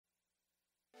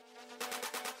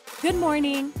Good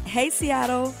morning. Hey,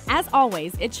 Seattle. As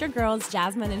always, it's your girls,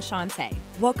 Jasmine and Shantae.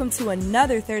 Welcome to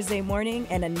another Thursday morning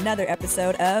and another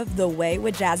episode of The Way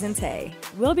with Jazz and Tay.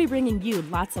 We'll be bringing you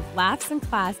lots of laughs and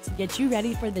class to get you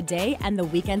ready for the day and the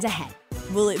weekend ahead.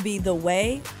 Will it be the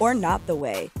way or not the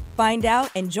way? Find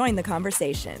out and join the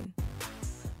conversation.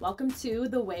 Welcome to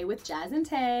The Way with Jazz and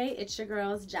Tay. It's your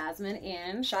girls, Jasmine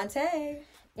and Shantae.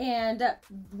 And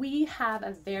we have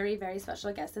a very, very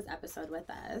special guest this episode with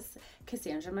us,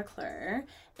 Cassandra McClure.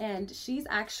 And she's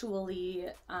actually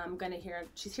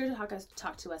she's here to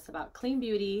talk to us about clean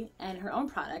beauty and her own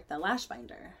product, the Lash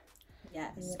Binder.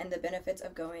 Yes, and the benefits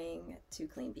of going to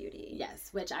clean beauty. Yes,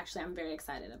 which actually I'm very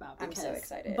excited about. I'm so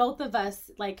excited. Both of us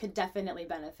could definitely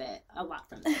benefit a lot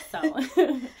from this.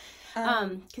 So,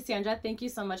 Cassandra, thank you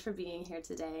so much for being here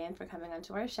today and for coming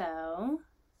onto our show.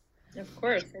 Of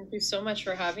course. Thank you so much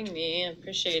for having me. I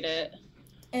appreciate it.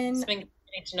 And it's been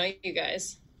great to know you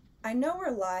guys. I know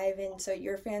we're live, and so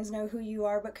your fans know who you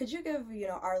are, but could you give,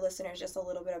 our listeners just a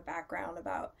little bit of background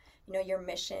about, your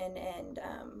mission and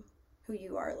who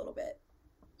you are a little bit?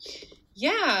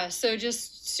 Yeah, so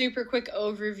just super quick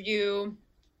overview.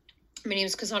 My name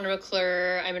is Cassandra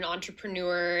McClure. I'm an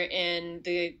entrepreneur in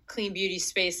the clean beauty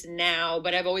space now,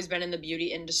 but I've always been in the beauty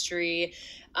industry.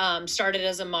 Started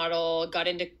as a model, got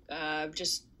into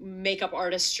just makeup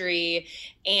artistry,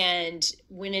 and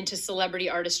went into celebrity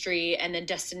artistry and then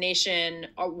destination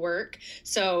work.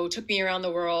 So took me around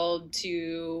the world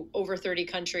to over 30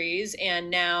 countries, and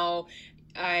now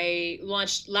I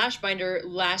launched Lash Binder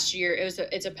last year.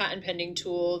 It's a patent pending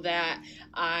tool that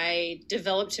I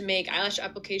developed to make eyelash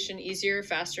application easier,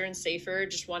 faster, and safer.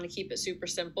 Just want to keep it super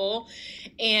simple.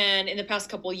 And in the past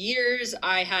couple years,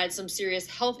 I had some serious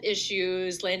health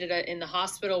issues, landed in the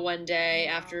hospital one day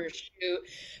after a shoot,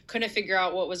 couldn't figure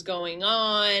out what was going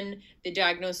on. They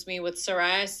diagnosed me with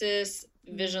psoriasis,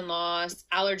 vision loss,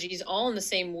 allergies, all in the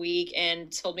same week,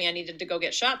 and told me I needed to go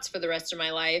get shots for the rest of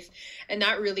my life. And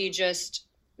that really just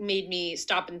made me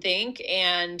stop and think.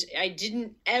 And I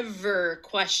didn't ever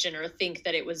question or think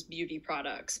that it was beauty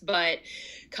products. But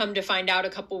come to find out a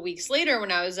couple weeks later,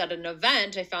 when I was at an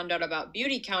event, I found out about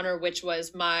Beauty Counter, which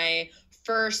was my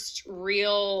first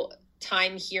real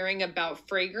time hearing about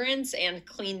fragrance and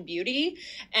clean beauty.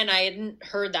 And I hadn't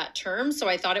heard that term, so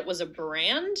I thought it was a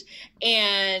brand.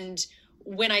 And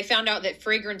when I found out that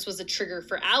fragrance was a trigger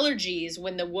for allergies,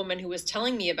 when the woman who was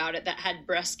telling me about it that had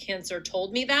breast cancer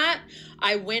told me that,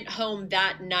 I went home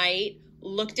that night,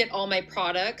 looked at all my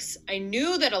products. I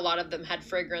knew that a lot of them had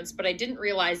fragrance, but I didn't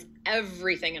realize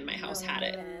everything in my house had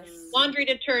it. Laundry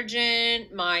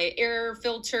detergent, my air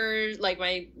filters, like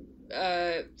my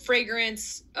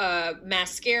fragrance,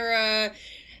 mascara,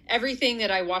 everything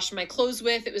that I washed my clothes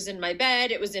with. It was in my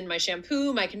bed. It was in my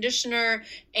shampoo, my conditioner.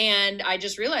 And I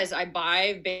just realized I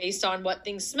buy based on what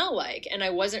things smell like. And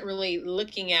I wasn't really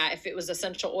looking at if it was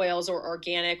essential oils or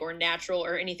organic or natural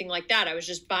or anything like that. I was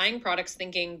just buying products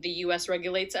thinking the US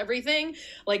regulates everything.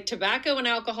 Like tobacco and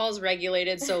alcohol is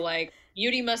regulated. So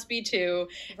beauty must be too.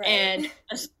 Right. And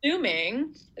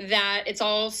assuming that it's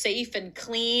all safe and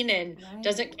clean and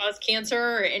doesn't cause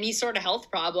cancer or any sort of health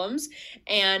problems.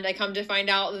 And I come to find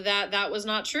out that that was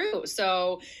not true.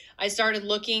 So I started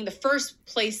looking. The first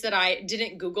place that I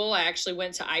didn't Google, I actually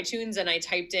went to iTunes and I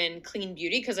typed in clean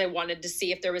beauty because I wanted to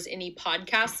see if there was any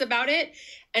podcasts about it.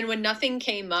 And when nothing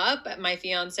came up, my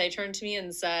fiance turned to me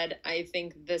and said, I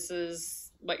think this is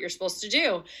what you're supposed to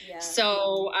do. Yeah.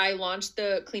 So I launched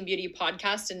the Clean Beauty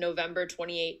podcast in November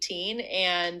 2018,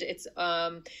 and it's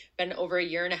been over a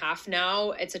year and a half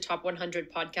now. It's a top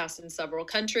 100 podcast in several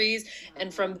countries.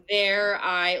 And from there,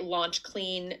 I launched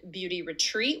Clean Beauty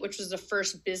Retreat, which was the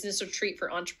first business retreat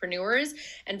for entrepreneurs.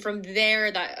 And from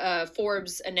there, that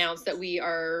Forbes announced that we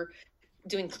are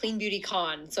doing Clean Beauty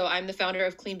Con. So I'm the founder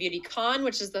of Clean Beauty Con,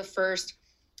 which is the first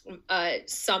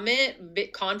summit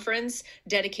conference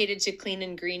dedicated to clean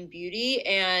and green beauty.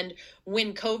 And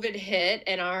when COVID hit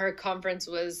and our conference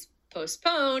was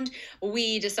postponed,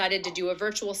 we decided to do a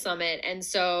virtual summit. And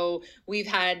so we've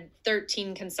had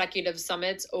 13 consecutive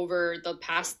summits over the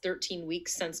past 13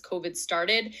 weeks since COVID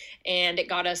started. And it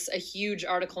got us a huge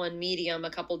article in Medium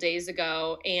a couple days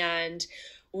ago. And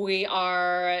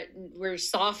we're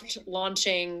soft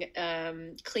launching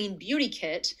Clean Beauty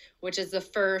Kit, which is the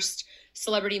first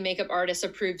celebrity makeup artist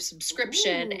approved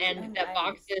subscription. And that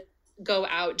boxes go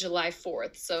out July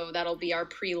 4th. So that'll be our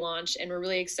pre-launch. And we're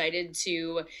really excited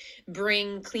to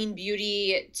bring clean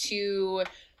beauty to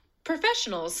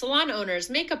professionals, salon owners,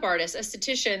 makeup artists,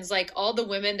 estheticians, like all the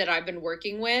women that I've been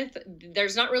working with,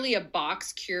 there's not really a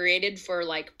box curated for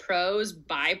like pros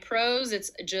by pros.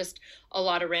 It's just a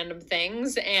lot of random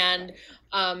things. And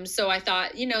so I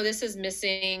thought, this is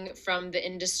missing from the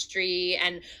industry.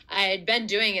 And I had been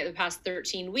doing it the past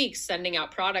 13 weeks, sending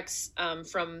out products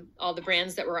from all the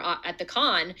brands that were at the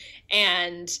con.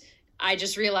 And I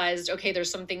just realized, okay, there's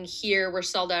something here. We're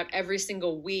sold out every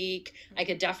single week. I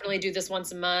could definitely do this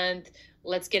once a month.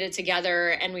 Let's get it together.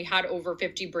 And we had over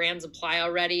 50 brands apply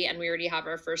already, and we already have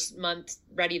our first month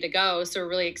ready to go. So we're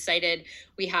really excited.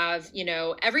 We have,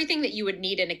 everything that you would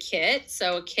need in a kit.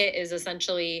 So a kit is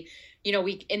essentially,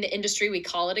 we in the industry, we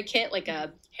call it a kit, like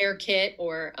a hair kit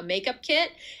or a makeup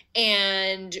kit.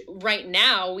 And right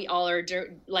now we all are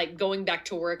like going back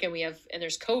to work, and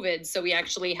there's COVID. So we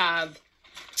actually have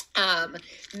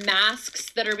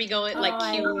masks that are going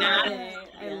like cute masks.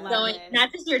 I love it. Not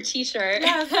just your t-shirt.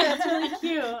 Yeah, that's really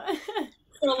cute.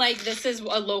 So like this is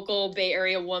a local Bay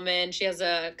Area woman. She has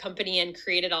a company and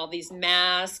created all these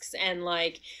masks, and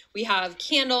like we have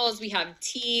candles, we have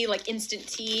tea, like instant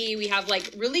tea. We have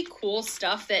like really cool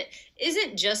stuff that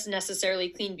isn't just necessarily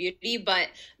clean beauty, but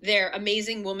they're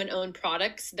amazing woman-owned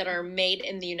products that are made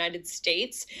in the United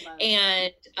States.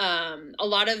 And a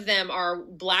lot of them are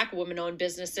Black woman-owned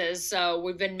businesses. So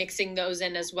we've been mixing those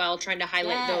in as well, trying to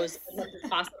highlight those as much as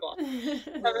possible.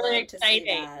 So really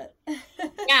exciting.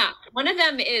 Yeah, one of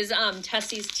them is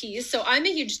Tessie's Teas. So I'm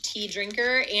a huge tea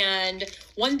drinker, and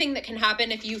one thing that can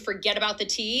happen if you forget about the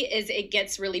tea is it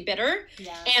gets really bitter.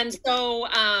 Yeah. And so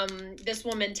this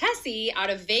woman, Tessie, out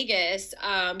of Vegas,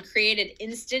 created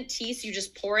instant tea. So you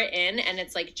just pour it in, and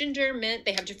it's like ginger, mint.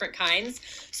 They have different kinds.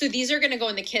 So these are going to go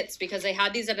in the kits because they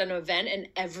had these at an event and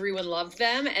everyone loved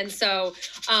them. And so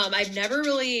I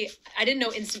didn't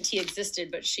know instant tea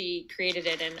existed, but she created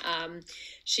it. And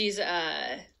she's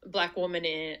a Black woman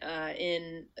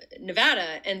in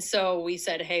Nevada. And so we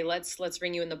said, hey, let's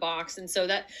bring you in the box. And so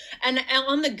and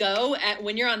on the go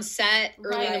when you're on set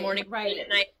early in the morning, right at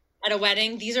night, at a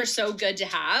wedding, these are so good to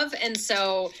have. And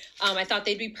so I thought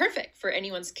they'd be perfect for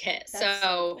anyone's kit. That's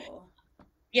so cool.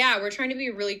 Yeah, we're trying to be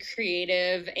really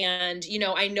creative. And,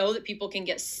 I know that people can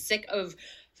get sick of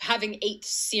having 8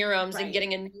 serums and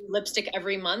getting a new lipstick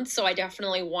every month. So I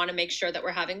definitely want to make sure that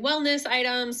we're having wellness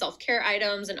items, self-care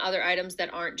items, and other items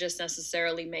that aren't just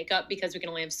necessarily makeup, because we can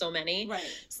only have so many. Right.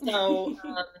 So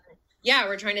yeah,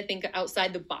 we're trying to think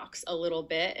outside the box a little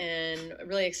bit, and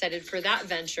really excited for that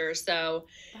venture. So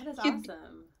that is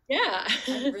awesome. Yeah.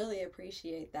 I really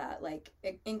appreciate that, like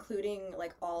including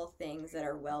like all things that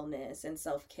are wellness and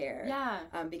self-care.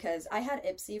 Yeah. Because I had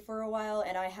Ipsy for a while,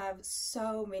 and I have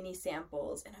so many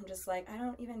samples, and I'm just like, I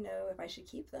don't even know if I should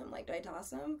keep them. Like, do I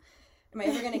toss them? Am I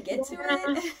ever going to get to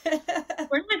it?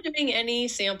 We're not doing any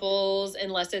samples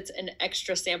unless it's an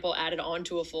extra sample added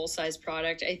onto a full-size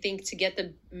product. I think to get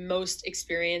the most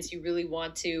experience, you really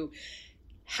want to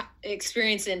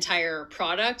experience the entire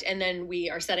product, and then we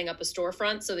are setting up a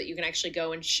storefront so that you can actually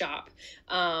go and shop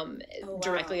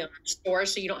directly on our store,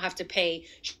 so you don't have to pay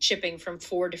shipping from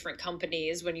 4 different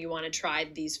companies when you want to try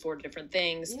these 4 different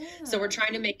things. So we're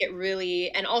trying to make it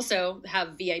really, and also have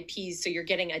VIPs, so you're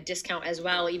getting a discount as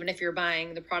well, even if you're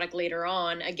buying the product later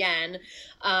on again.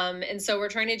 And so we're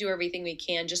trying to do everything we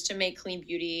can just to make clean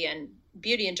beauty and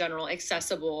beauty in general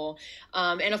accessible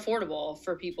and affordable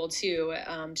for people too,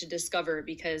 to discover,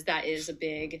 because that is a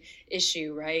big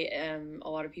issue, right? A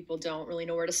lot of people don't really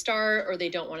know where to start, or they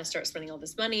don't want to start spending all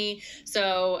this money.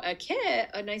 So a kit,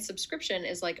 a nice subscription,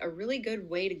 is like a really good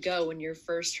way to go when you're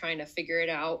first trying to figure it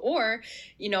out, or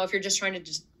if you're just trying to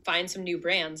just find some new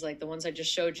brands like the ones I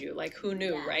just showed you. Like, who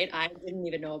knew, right? I didn't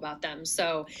even know about them.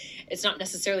 So it's not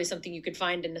necessarily something you could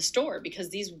find in the store, because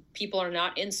these people are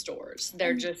not in stores.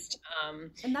 They're just,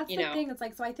 and that's the thing. It's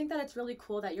like, so I think that it's really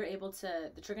cool that you're going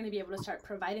to be able to start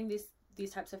providing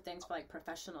these types of things for like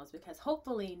professionals, because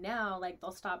hopefully now, like,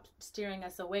 they'll stop steering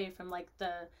us away from like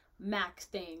the MAC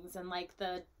things and like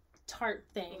the Tarte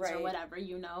things or whatever,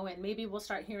 and maybe we'll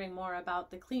start hearing more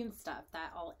about the clean stuff that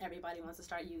everybody wants to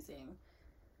start using.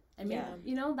 I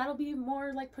mean, that'll be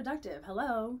more like productive.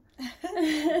 Hello.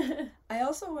 I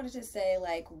also wanted to say,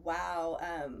 like, wow,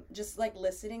 just like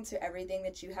listening to everything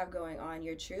that you have going on,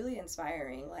 you're truly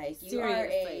inspiring. Like, you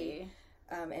Seriously.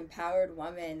 Are a empowered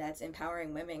woman that's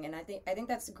empowering women, and I think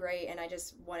that's great. And I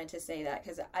just wanted to say that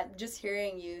because just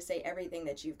hearing you say everything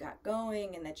that you've got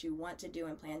going and that you want to do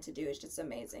and plan to do is just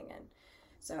amazing. And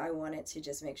So I wanted to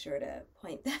just make sure to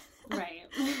point that out.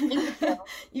 Right.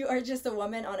 You are just a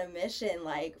woman on a mission,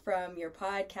 like from your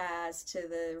podcast to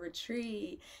the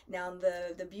retreat, now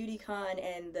the BeautyCon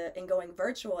and going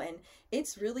virtual. And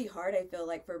it's really hard, I feel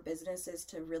like, for businesses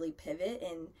to really pivot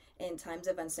in times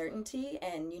of uncertainty.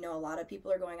 And, a lot of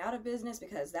people are going out of business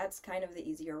because that's kind of the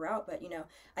easier route. But,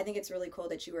 I think it's really cool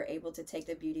that you were able to take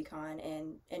the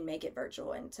BeautyCon and make it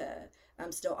virtual and to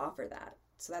still offer that.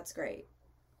 So that's great.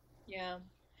 Yeah,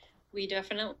 we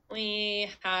definitely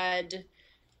had,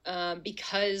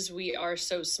 because we are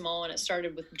so small and it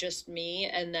started with just me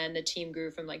and then the team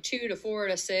grew from like 2 to 4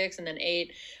 to 6 and then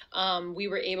 8. We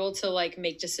were able to like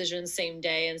make decisions same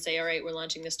day and say, all right, we're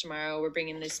launching this tomorrow. We're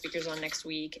bringing these speakers on next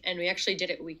week. And we actually did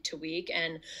it week to week.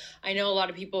 And I know a lot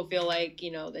of people feel like,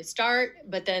 they start,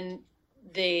 but then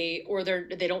they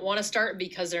don't want to start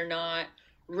because they're not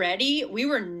ready. We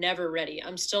were never ready.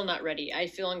 I'm still not ready. I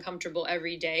feel uncomfortable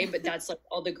every day, but that's like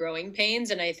all the growing pains.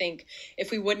 And I think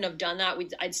if we wouldn't have done that,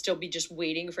 I'd still be just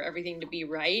waiting for everything to be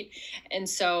right. And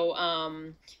so,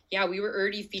 we were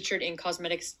already featured in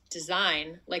cosmetics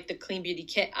design, like the Clean Beauty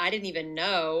kit. I didn't even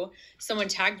know. Someone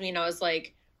tagged me and I was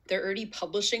like, they're already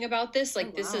publishing about this.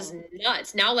 Like, this is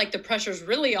nuts. Now, like, the pressure's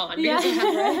really on.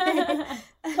 Yeah.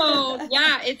 So,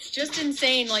 yeah, it's just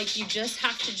insane. Like, you just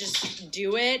have to just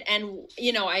do it. And,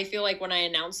 I feel like when I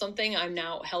announce something, I'm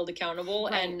now held accountable.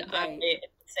 Right. I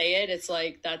say it, it's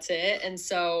like, that's it. And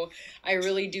so I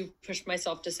really do push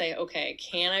myself to say, okay,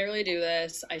 can I really do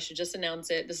this? I should just announce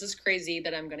it. This is crazy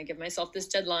that I'm going to give myself this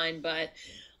deadline, but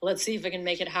let's see if I can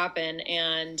make it happen.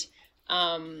 And,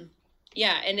 and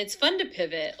it's fun to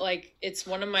pivot. Like, it's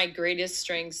one of my greatest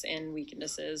strengths and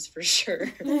weaknesses for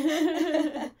sure.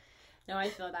 No, I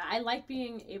feel that. I like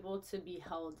being able to be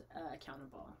held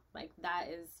accountable. Like, that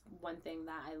is one thing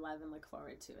that I love and look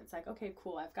forward to. It's like, okay,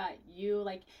 cool. I've got you.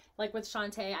 Like with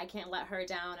Shantae, I can't let her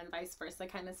down and vice versa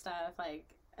kind of stuff. Like,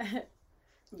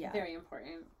 very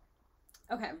important.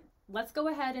 Okay. Let's go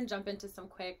ahead and jump into some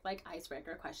quick, like,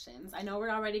 icebreaker questions. I know we're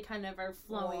already kind of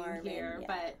flowing here,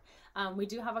 but we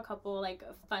do have a couple, like,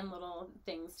 fun little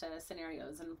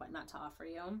scenarios and whatnot to offer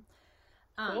you.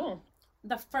 Cool.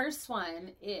 The first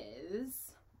one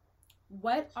is,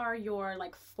 what are your,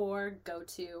 like, 4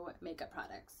 go-to makeup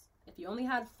products? If you only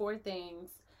had 4 things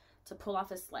to pull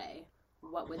off a sleigh,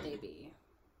 what would they be?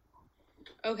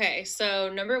 Okay,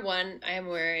 so number 1 I am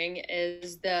wearing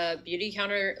is the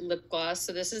Beautycounter lip gloss.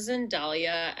 So this is in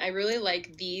Dahlia. I really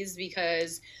like these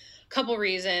because couple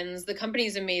reasons. The company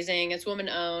is amazing. It's woman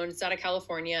owned. It's out of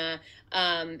California.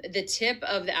 The tip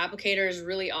of the applicator is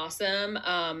really awesome.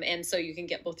 And so you can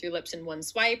get both your lips in one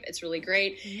swipe. It's really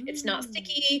great. It's not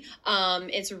sticky.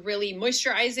 It's really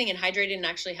moisturizing and hydrating and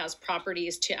actually has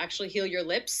properties to actually heal your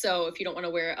lips. So if you don't want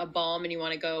to wear a balm and you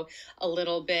want to go a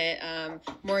little bit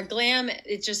more glam,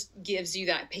 it just gives you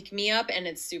that pick me up and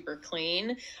it's super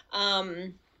clean.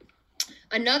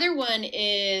 Another one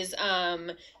is,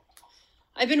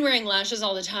 I've been wearing lashes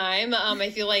all the time. I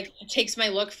feel like it takes my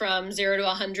look from 0 to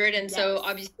 100. And so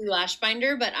obviously lash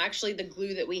binder, but actually the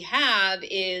glue that we have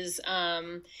is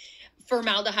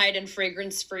formaldehyde and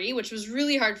fragrance free, which was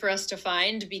really hard for us to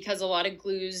find because a lot of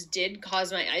glues did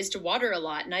cause my eyes to water a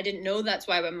lot. And I didn't know that's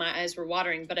why my eyes were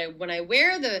watering. But when I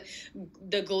wear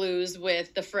the glues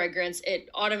with the fragrance, it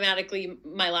automatically,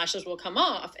 my lashes will come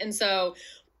off. And so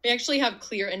we actually have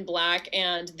clear and black,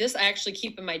 and this I actually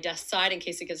keep in my desk side in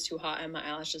case it gets too hot and my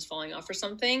eyelashes falling off or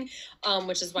something,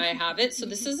 which is why I have it. So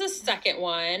this is the second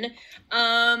one.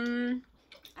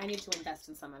 I need to invest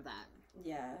in some of that.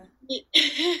 Yeah.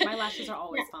 My lashes are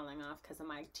always falling off because of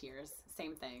my tears.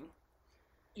 Same thing.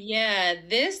 Yeah,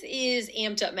 this is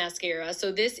Amped Up Mascara.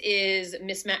 So this is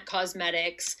Miss Mac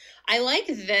Cosmetics. I like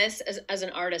this as an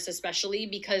artist, especially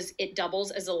because it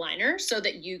doubles as a liner so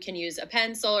that you can use a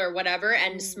pencil or whatever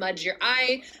and smudge your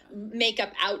eye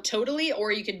makeup out totally,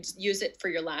 or you could use it for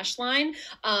your lash line.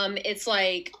 It's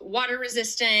like water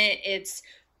resistant. It's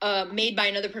made by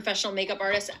another professional makeup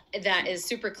artist that is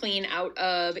super clean out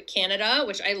of Canada,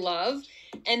 which I love.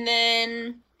 And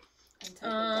then I'm typing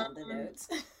down the notes.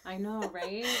 I know,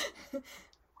 right?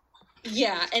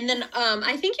 Yeah, and then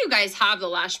I think you guys have the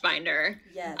lash binder.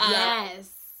 Yes.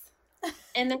 Yes.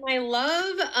 And then I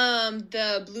love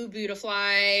the Blue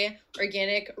Beautifly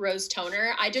Organic Rose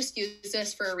Toner. I just use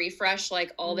this for a refresh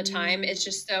like all the time. It's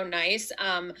just so nice.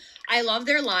 I love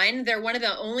their line. They're one of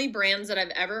the only brands that I've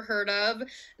ever heard of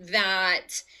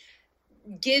that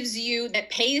pays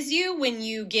you when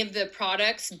you give the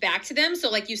products back to them. So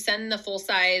like you send the full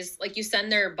size, like you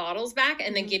send their bottles back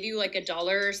and then give you like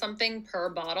 $1 or something per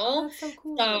bottle. Oh, that's so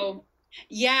cool. So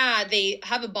Yeah, they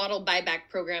have a bottle buyback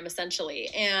program essentially,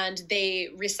 and they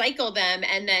recycle them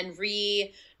and then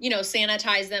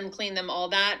sanitize them, clean them, all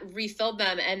that, refill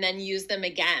them, and then use them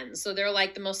again. So they're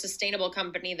like the most sustainable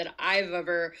company that I've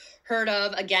ever heard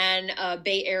of. Again,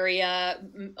 Bay Area,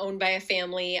 owned by a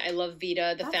family. I love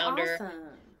Vita, the founder. Awesome.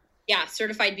 Yeah,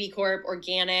 certified B Corp,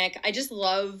 organic. I just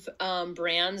love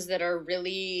brands that are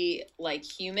really like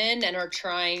human and are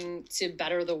trying to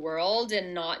better the world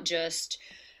and not just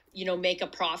make a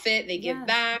profit. They give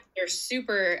back. They're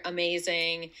super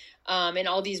amazing. And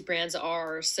all these brands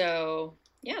are. So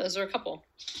yeah, those are a couple.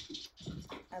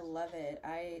 I love it.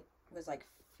 I was like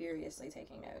furiously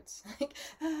taking notes.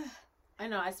 I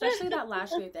know, especially that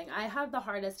lash glue thing. I have the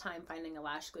hardest time finding a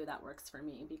lash glue that works for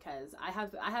me because I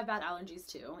have bad allergies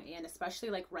too, and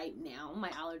especially like right now, my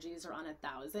allergies are on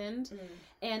 1,000,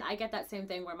 and I get that same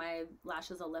thing where my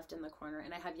lashes will lift in the corner,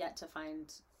 and I have yet to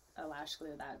find a lash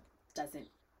glue that doesn't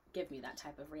give me that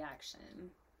type of reaction.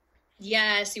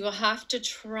 Yes, you will have to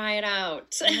try it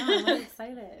out. I'm really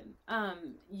excited.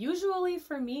 Usually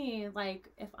for me, like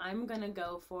if I'm gonna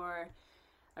go for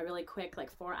a really quick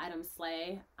like 4-item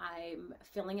sleigh, I'm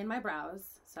filling in my brows.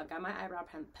 So I've got my eyebrow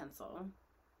pencil,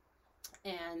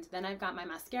 and then I've got my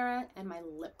mascara and my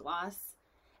lip gloss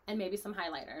and maybe some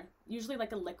highlighter, usually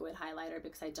like a liquid highlighter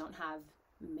because I don't have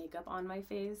makeup on my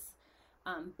face.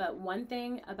 But one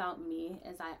thing about me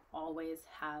is I always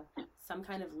have some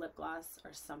kind of lip gloss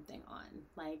or something on.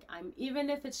 Like even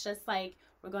if it's just like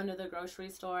we're going to the grocery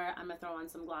store, I'm gonna throw on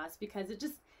some gloss because it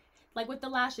just, like with the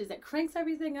lashes, it cranks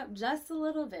everything up just a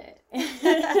little bit.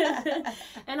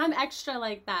 And I'm extra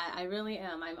like that. I really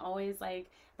am. I'm always like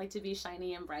to be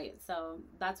shiny and bright. So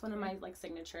that's one of my like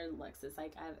signature looks. Is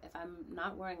like if I'm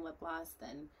not wearing lip gloss,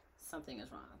 then something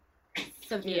is wrong.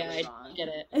 Severely wrong. I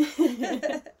get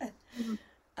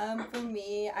it. For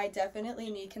me, I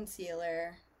definitely need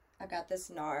concealer. I've got this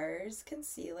NARS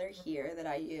concealer here that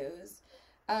I use.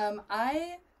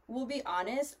 I will be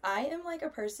honest, I am like a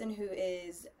person who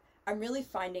is, I'm really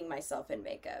finding myself in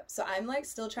makeup. So I'm like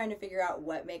still trying to figure out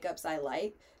what makeups I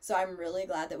like. So I'm really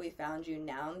glad that we found you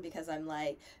now, because I'm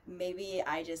like, maybe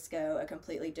I just go a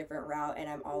completely different route and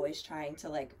I'm always trying to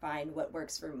like find what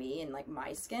works for me and like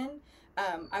my skin.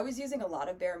 I was using a lot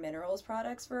of Bare Minerals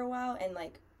products for a while, and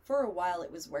like for a while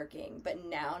it was working, but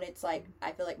now it's like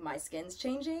I feel like my skin's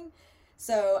changing.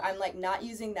 So I'm like not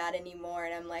using that anymore,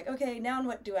 and I'm like, okay, now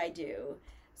what do I do?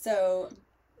 So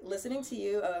listening to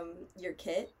you, your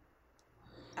kit,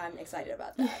 I'm excited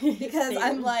about that because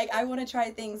I'm like, I want to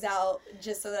try things out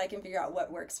just so that I can figure out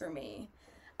what works for me.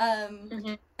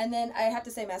 And then I have to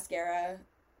say mascara,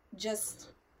 just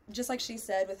like she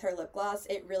said with her lip gloss,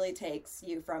 it really takes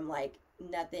you from like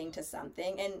nothing to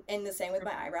something. And the same with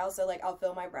my eyebrows. So like I'll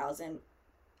fill my brows and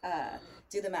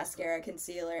do the mascara,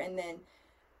 concealer, and then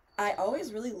I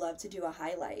always really love to do a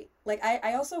highlight. Like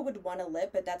I also would want a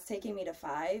lip, but that's taking me to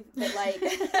 5. But like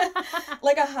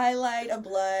like a highlight, a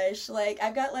blush, like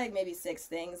I've got like maybe 6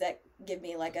 things that give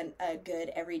me like a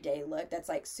good everyday look that's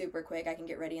like super quick. I can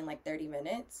get ready in like 30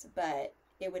 minutes, but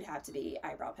it would have to be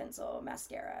eyebrow pencil,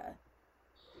 mascara,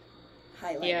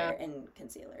 highlighter, and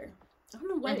concealer. I don't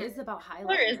know what it is about highlighter.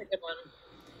 There is a good one.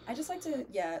 I just like to,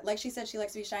 like she said, she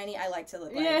likes to be shiny. I like to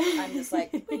look like I'm just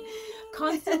like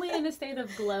constantly in a state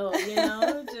of glow,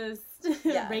 just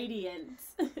radiant.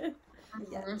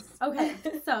 Yes. Okay,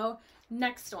 so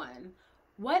next one.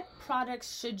 What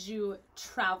products should you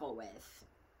travel with?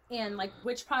 And like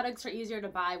which products are easier to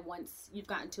buy once you've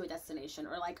gotten to a destination,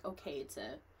 or like okay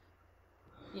to,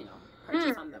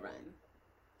 purchase on the run?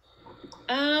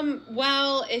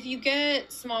 Well, if you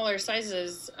get smaller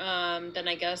sizes, then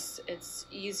I guess it's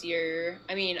easier.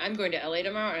 I mean, I'm going to LA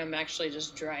tomorrow and I'm actually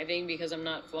just driving because I'm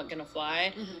not going to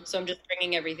fly. So I'm just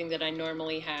bringing everything that I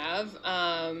normally have.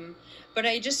 But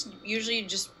I usually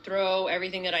just throw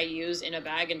everything that I use in a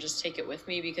bag and just take it with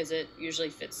me because it usually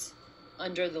fits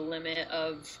under the limit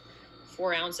of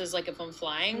 4 ounces, like if I'm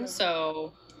flying.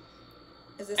 So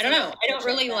I don't know. I don't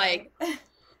really like...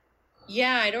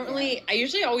 Yeah, I don't really, I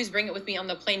usually always bring it with me on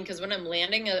the plane because when I'm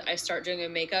landing, I start doing a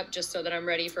makeup just so that I'm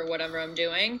ready for whatever I'm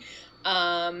doing.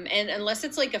 And unless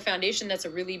it's like a foundation that's a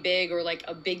really big or like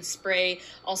a big spray,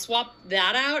 I'll swap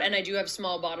that out. And I do have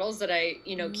small bottles that I,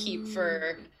 keep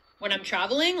for when I'm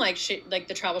traveling, like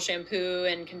the travel shampoo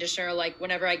and conditioner. Like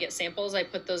whenever I get samples, I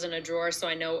put those in a drawer so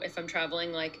I know if I'm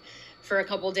traveling like for a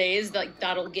couple days, like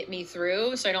that'll get me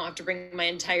through. So I don't have to bring my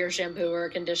entire shampoo or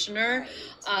conditioner.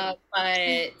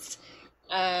 But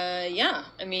yeah,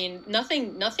 I mean,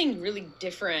 nothing really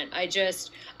different.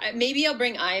 Maybe I'll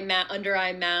bring under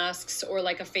eye masks or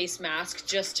like a face mask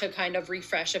just to kind of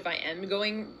refresh if I am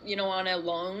going, on a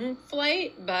long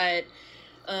flight. But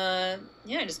I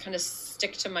just kind of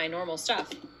stick to my normal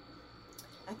stuff.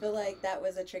 I feel like that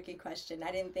was a tricky question.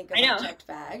 I didn't think of a checked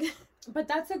bag. But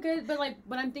that's a good, but like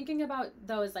what I'm thinking about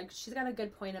though is like she's got a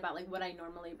good point about like what I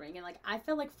normally bring, and like I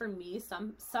feel like for me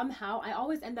somehow I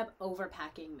always end up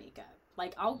overpacking makeup.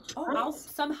 Like I'll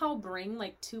somehow bring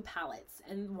like 2 palettes,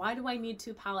 and why do I need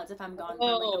 2 palettes if I'm gone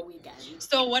for like a weekend?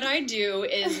 So what I do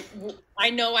is I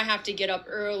know I have to get up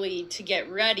early to get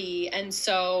ready, and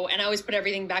I always put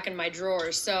everything back in my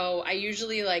drawers. So I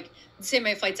usually like, say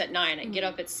my flight's at 9, I get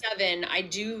up at 7, I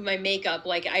do my makeup,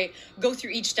 like I go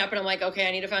through each step and I'm like, okay,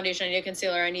 I need a foundation, I need a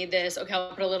concealer, I need this, okay, I'll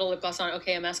put a little lip gloss on,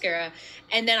 okay, a mascara,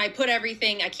 and then I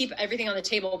keep everything on the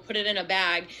table, put it in a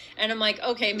bag, and I'm like,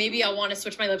 okay, maybe I want to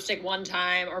switch my lipstick one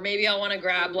time, or maybe I want to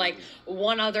grab like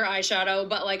one other eyeshadow,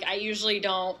 but like I usually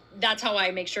don't. That's how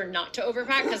I make sure not to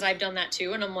overpack, because I've done that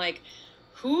too, and I'm like,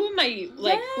 who am I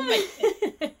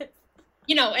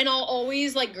you know, and I'll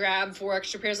always like grab 4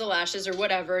 extra pairs of lashes or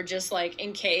whatever, just like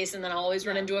in case. And then I'll always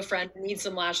run into a friend who needs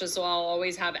some lashes, so I'll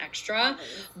always have extra.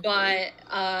 But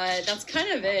that's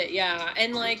kind of it, yeah.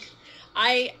 And like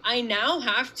I now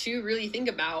have to really think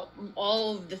about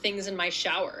all of the things in my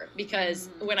shower, because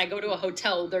when I go to a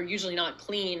hotel, they're usually not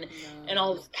clean, and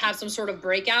I'll have some sort of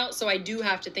breakout. So I do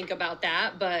have to think about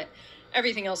that, but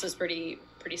everything else is pretty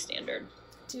standard.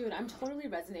 Dude, I'm totally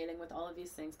resonating with all of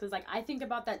these things, because like I think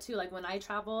about that too. Like when I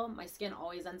travel, my skin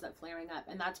always ends up flaring up,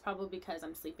 and that's probably because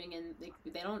I'm sleeping in. Like,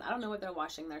 I don't know what they're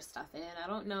washing their stuff in. I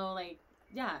don't know, like,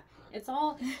 yeah, it's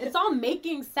all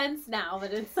making sense now,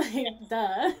 but it's like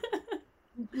duh.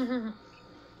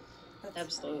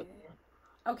 Absolutely.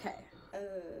 Funny. Okay.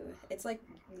 It's like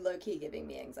low key giving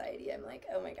me anxiety. I'm like,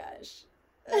 oh my gosh.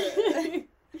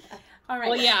 All right.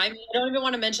 Well, yeah, I mean, I don't even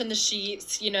want to mention the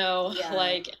sheets, you know,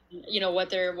 like, you know, what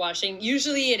they're washing.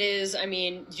 Usually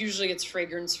it's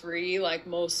fragrance free, like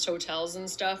most hotels and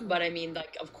stuff. But I mean,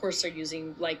 like, of course they're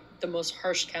using like the most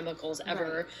harsh chemicals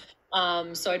ever.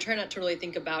 Right. So I try not to really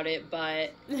think about it,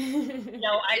 but you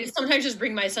know, I sometimes just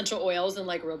bring my essential oils and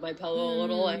like rub my pillow a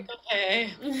little, like, okay,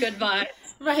 goodbye.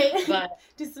 Right. But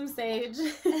do some sage.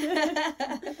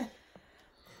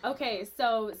 Okay,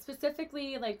 so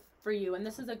specifically like for you, and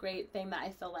this is a great thing that I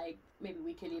feel like maybe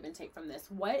we could even take from this.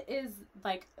 What is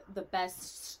like the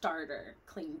best starter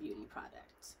clean beauty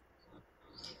product?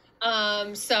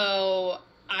 So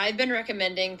I've been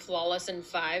recommending Flawless in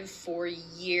 5 for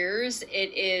years.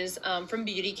 It is from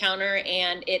Beauty Counter,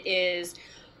 and it is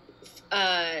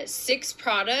 6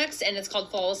 products, and it's called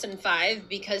Flawless in 5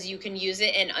 because you can use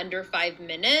it in under 5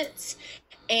 minutes.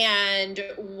 And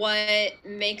what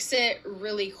makes it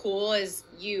really cool is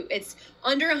it's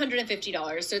under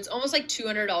 $150. So it's almost like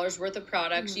 $200 worth of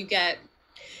products. You get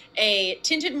a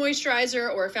tinted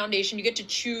moisturizer or a foundation. You get to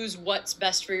choose what's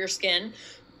best for your skin.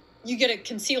 You get a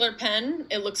concealer pen.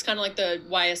 It looks kind of like the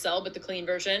YSL, but the clean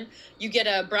version. You get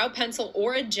a brow pencil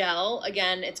or a gel.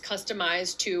 Again, it's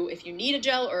customized to if you need a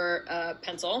gel or a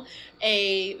pencil.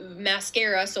 A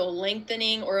mascara, so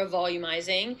lengthening or a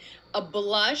volumizing. A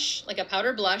blush, like a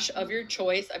powder blush of your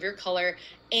choice, of your color,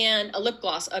 and a lip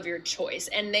gloss of your choice.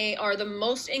 And they are the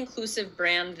most inclusive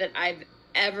brand that I've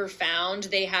ever found.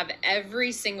 They have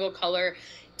every single color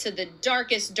to the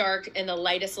darkest dark and the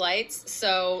lightest lights.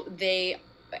 So they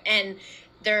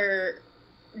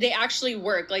actually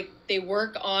work. Like they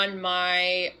work on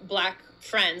my Black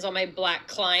friends, on my Black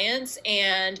clients,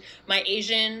 and my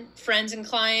Asian friends and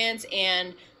clients,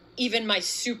 and even my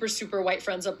super, super white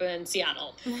friends up in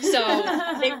Seattle. So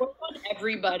they work on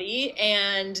everybody,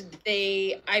 and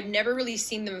I've never really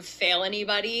seen them fail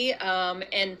anybody.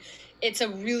 And it's a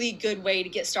really good way to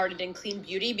get started in clean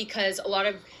beauty, because a lot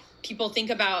of people think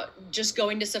about just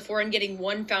going to Sephora and getting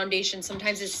one foundation.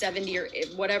 Sometimes it's $70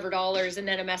 or whatever dollars, and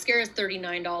then a mascara is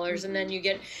 $39, and then you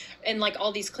get, and like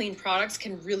all these clean products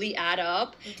can really add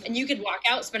up, and you could walk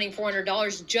out spending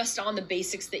 $400 just on the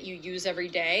basics that you use every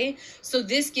day. So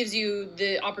this gives you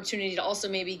the opportunity to also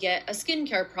maybe get a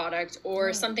skincare product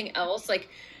or something else. Like,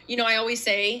 you know, I always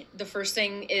say the first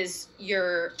thing is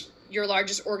your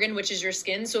largest organ, which is your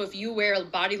skin. So if you wear a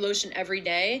body lotion every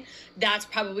day, that's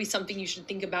probably something you should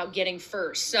think about getting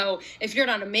first. So if you're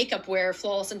not a makeup wearer,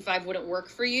 Flawless in 5 wouldn't work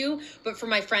for you. But for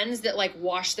my friends that like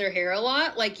wash their hair a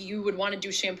lot, like you would want to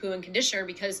do shampoo and conditioner,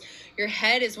 because your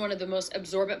head is one of the most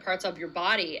absorbent parts of your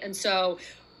body. And so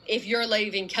if you're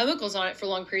leaving chemicals on it for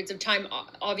long periods of time,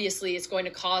 obviously it's going to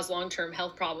cause long-term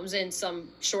health problems and some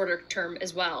shorter term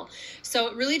as well. So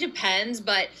it really depends.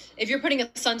 But if you're putting a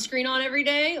sunscreen on every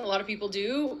day, a lot of people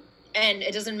do, and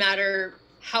it doesn't matter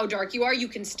how dark you are, you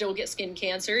can still get skin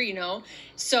cancer, you know?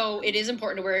 So it is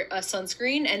important to wear a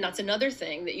sunscreen. And that's another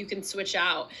thing that you can switch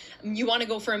out. You want to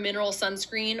go for a mineral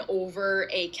sunscreen over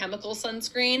a chemical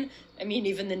sunscreen. I mean,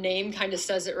 even the name kind of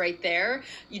says it right there.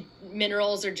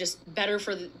 Minerals are just better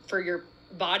for your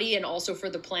body and also for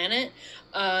the planet.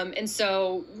 And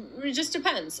so it just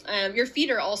depends. Your feet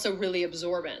are also really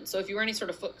absorbent. So if you wear any sort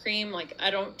of foot cream, like I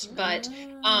don't, but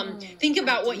think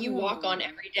about what you walk on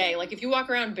every day. Like if you walk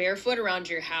around barefoot around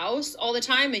your house all the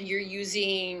time and you're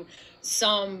using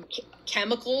some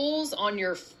chemicals on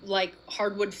your like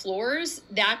hardwood floors,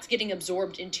 that's getting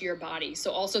absorbed into your body.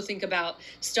 So also think about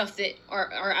stuff that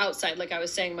are outside. Like I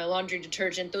was saying, my laundry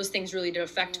detergent, those things really do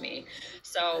affect me.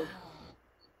 So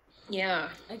yeah.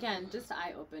 Again, just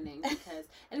eye-opening because,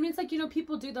 and I mean, it's like, you know,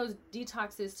 people do those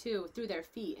detoxes too through their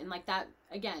feet. And like that,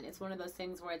 again, it's one of those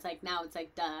things where it's like, now it's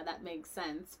like, duh, that makes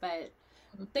sense. But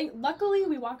luckily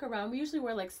we walk around, we usually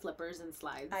wear like slippers and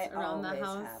slides around the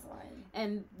house. Have one.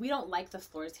 And we don't like the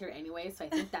floors here anyway, so I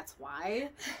think that's why.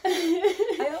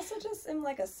 I also just am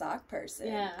like a sock person.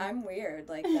 Yeah. I'm weird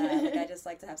like that. Like I just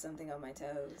like to have something on my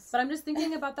toes. But I'm just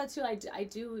thinking about that too. I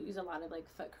do use a lot of like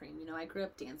foot cream. You know, I grew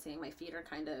up dancing. My feet are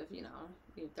kind of, you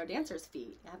know, they're dancers'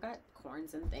 feet. I've got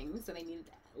corns and things, so they need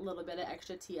a little bit of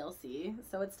extra TLC.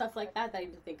 So it's stuff like that I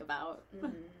need to think about.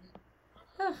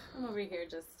 I'm over here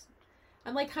just...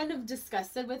 I'm like kind of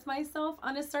disgusted with myself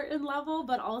on a certain level,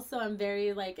 but also I'm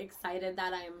very like excited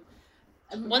that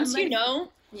once like, you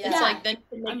know, it's like then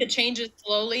you can make the changes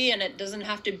slowly, and it doesn't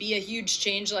have to be a huge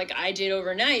change like I did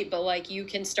overnight, but like you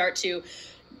can start to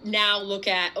now look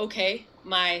at, okay,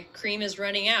 my cream is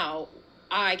running out.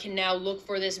 I can now look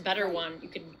for this better one. You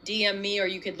could DM me or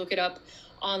you could look it up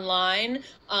online,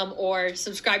 or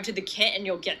subscribe to the kit and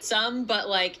you'll get some. But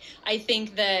like I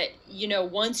think that, you know,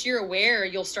 once you're aware,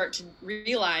 you'll start to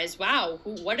realize, wow,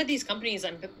 what are these companies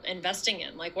I'm investing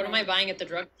in? Like, what am I buying at the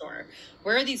drugstore?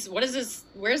 Where are these, where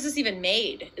is this even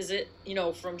made? Is it, you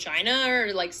know, from China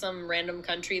or like some random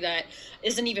country that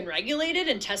isn't even regulated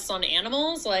and tests on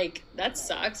animals? Like that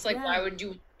sucks. Like why would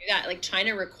you do that? Like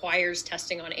China requires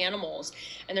testing on animals,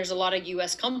 and there's a lot of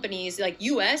US companies, like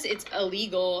US, it's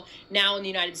illegal now in the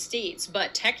United States,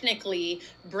 but technically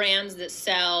brands that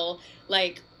sell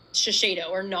like Shiseido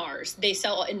or NARS, they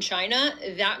sell in China.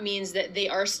 That means that they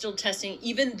are still testing,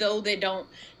 even though they don't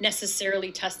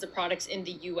necessarily test the products in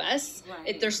the US.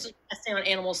 They're still testing on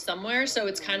animals somewhere. So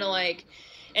it's kind of like,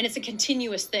 and it's a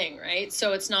continuous thing, right?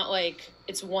 So it's not like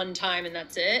it's one time and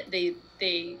that's it. They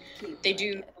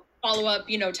do follow up,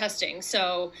 you know, testing.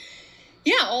 So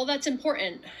yeah, all that's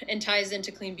important and ties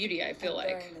into clean beauty, I feel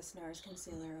like. Throwing this NARS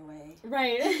concealer away.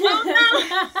 Right.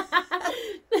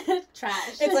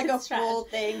 Trash. It's like a full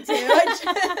thing too.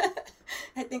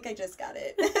 I think I just got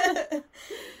it.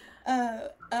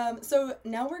 So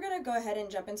now we're gonna go ahead and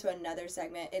jump into another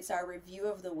segment. It's our review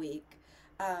of the week.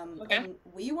 And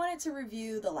we wanted to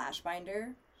review the Lash Binder.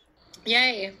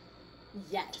 Yay.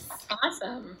 Yes.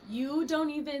 Awesome. You don't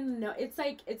even know. It's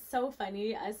like, it's so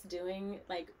funny us doing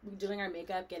our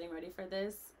makeup, getting ready for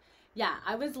this. Yeah,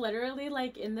 I was literally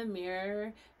like in the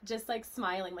mirror, just like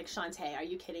smiling, like, Shantae, are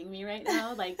you kidding me right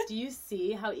now? Like, do you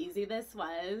see how easy this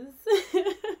was?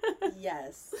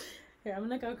 Yes. Here, I'm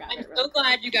gonna go grab it. I'm so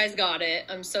glad you guys got it.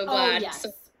 I'm so glad.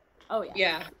 Oh, yes.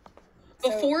 Yeah.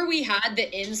 Before we had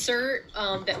the insert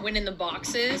that went in the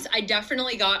boxes, I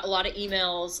definitely got a lot of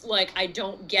emails like, I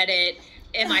don't get it.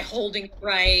 Am I holding it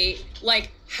right?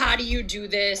 Like, how do you do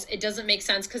this? It doesn't make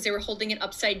sense, because they were holding it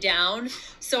upside down.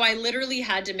 So I literally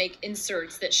had to make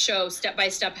inserts that show step by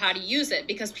step how to use it,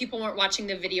 because people weren't watching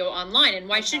the video online. And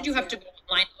why should you have to go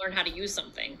online to learn how to use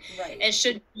something? Right. It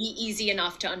should be easy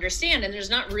enough to understand. And there's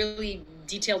not really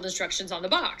detailed instructions on the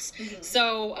box.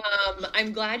 So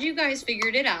I'm glad you guys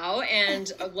figured it out, and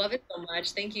I love it so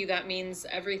much. Thank you. That means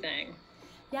everything.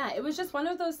 Yeah, it was just one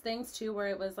of those things too where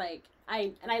it was like,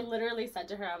 I literally said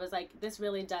to her, I was like, this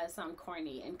really does sound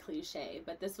corny and cliche,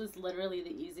 but this was literally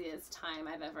the easiest time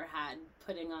I've ever had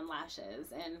putting on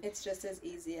lashes. And it's just as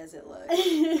easy as it looks.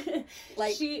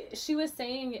 Like she was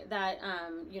saying that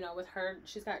you know, with her,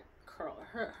 she's got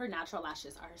her natural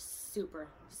lashes are super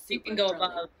you can go curly.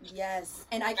 above. Yes,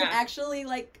 and I can actually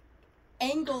like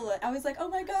angle it. I was like, oh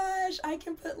my gosh, I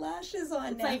can put lashes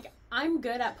on. It's like, I'm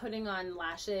good at putting on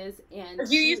lashes, and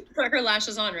you used to put her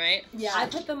lashes on, right? Yeah, I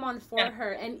put them on for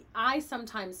her, and I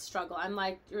sometimes struggle. I'm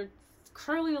like, your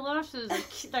curly lashes,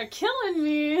 they're killing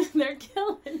me. They're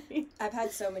killing me. I've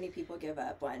had so many people give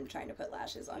up when trying to put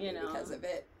lashes on me because of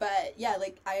it. But yeah,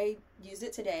 like I used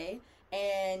it today,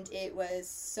 and it was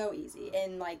so easy,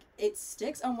 and like it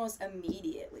sticks almost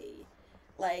immediately.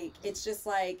 Like it's just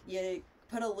like you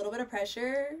put a little bit of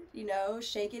pressure, you know,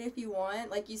 shake it if you want,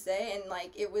 like you say, and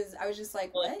like I was just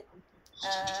like, what?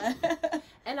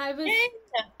 And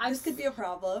this could be a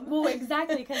problem. Well,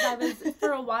 exactly, because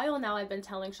for a while now, I've been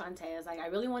telling Shantae, I was like, I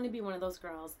really want to be one of those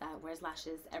girls that wears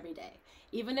lashes every day.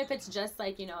 Even if it's just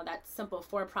like, you know, that simple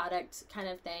 4 product kind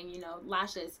of thing, you know,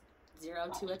 lashes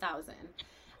 0 to 1,000.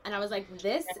 And I was like,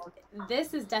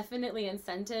 this is definitely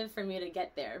incentive for me to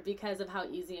get there because of how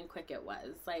easy and quick it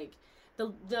was. Like,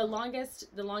 the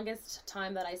longest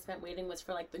time that I spent waiting was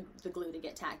for like the glue to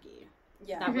get tacky.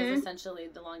 Yeah. That was essentially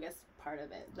the longest part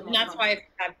of it. And that's why if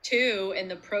you have 2 in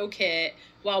the pro kit,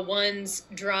 while one's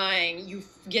drying, you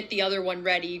get the other one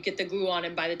ready, you get the glue on,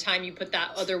 and by the time you put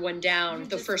that other one down,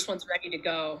 the first one's ready to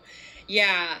go.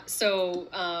 Yeah, so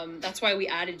that's why we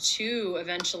added 2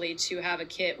 eventually to have a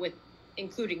kit with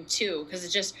including 2, because it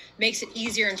just makes it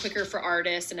easier and quicker for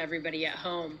artists and everybody at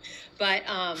home. But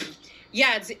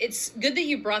yeah, it's good that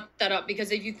you brought that up,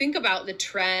 because if you think about the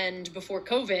trend before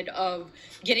COVID of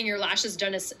getting your lashes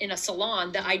done in a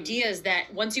salon, the idea is that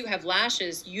once you have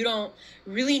lashes, you don't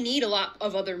really need a lot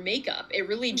of other makeup. It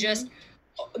really just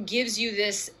gives you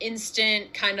this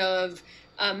instant kind of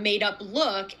made up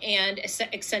look and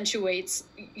accentuates,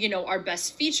 you know, our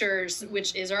best features,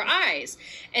 which is our eyes.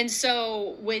 And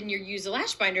so when you use a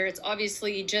lash binder, it's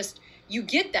obviously just, you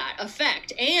get that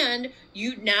effect, and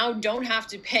you now don't have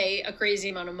to pay a crazy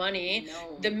amount of money.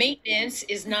 No. The maintenance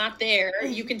is not there.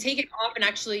 You can take it off and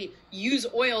actually use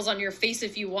oils on your face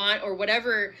if you want, or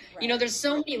whatever. Right. You know, there's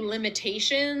so many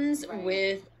limitations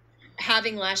with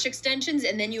having lash extensions,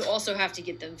 and then you also have to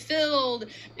get them filled,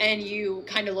 and you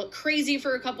kind of look crazy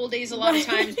for a couple of days a lot of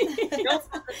times. You don't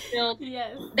have them filled.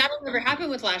 Yes. That'll never happen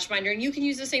with lash binder, and you can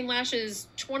use the same lashes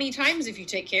 20 times if you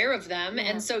take care of them. Yeah.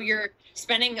 And so you're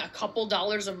spending a couple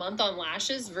dollars a month on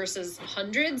lashes versus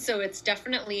hundreds, so it's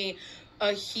definitely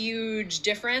a huge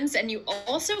difference. And you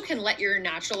also can let your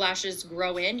natural lashes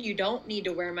grow in. You don't need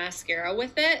to wear mascara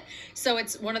with it. So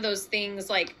it's one of those things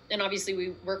like, and obviously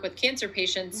we work with cancer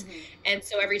patients. And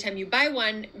so every time you buy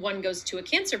one goes to a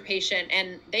cancer patient,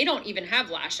 and they don't even have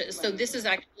lashes. Right. So this is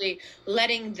actually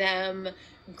letting them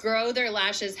grow their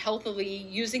lashes healthily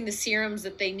using the serums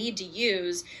that they need to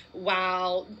use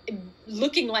while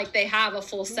looking like they have a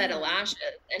full set of lashes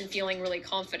and feeling really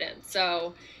confident.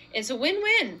 So it's a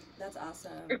win-win. That's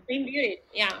awesome. For Clean Beauty.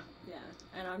 Yeah. Yeah.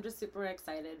 And I'm just super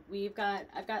excited.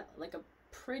 I've got like a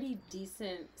pretty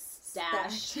decent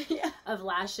stash of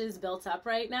lashes built up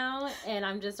right now, and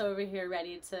I'm just over here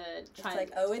ready to try. It's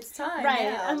like, oh, it's time. Right.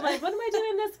 Yeah. I'm like, what am I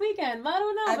doing this weekend? I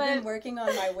don't know. I've been working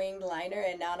on my winged liner,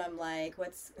 and now I'm like,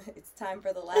 it's time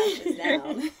for the lashes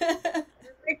down.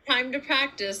 It's time to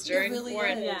practice during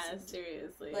quarantine. Yeah,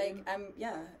 seriously. Like,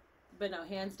 But no,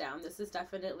 hands down, this is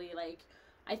definitely like,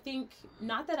 I think,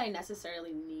 not that I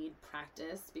necessarily need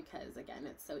practice, because again,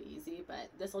 it's so easy, but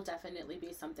this will definitely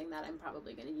be something that I'm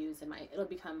probably going to use it'll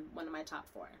become one of my top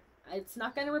 4. It's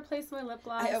not going to replace my lip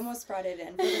gloss. I almost brought it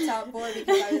in for the top 4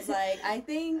 because I was like, I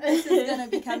think this is going to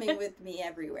be coming with me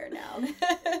everywhere now.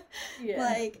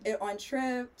 Like, on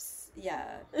trips,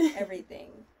 everything.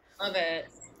 Love it.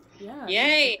 Yeah.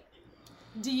 Yay.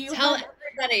 Do you tell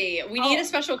everybody? We need a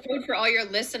special code for all your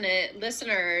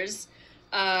listeners.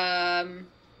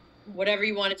 Whatever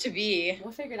you want it to be.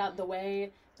 We'll figure it out. The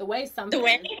way something.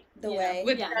 The way.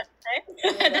 With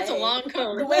that's a long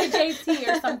code. The way JT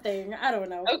or something. I don't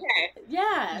know. Okay.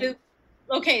 Yeah.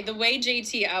 The way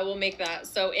JT, I will make that.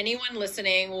 So anyone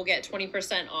listening will get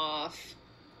 20% off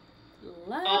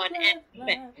on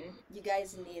anything. You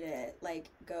guys need it. Like,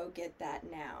 go get that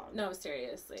now. No,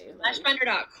 seriously.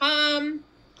 Lashbinder.com.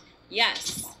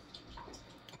 Yes.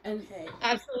 Okay.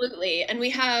 Absolutely. And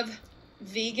we have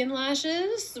vegan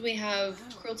lashes, we have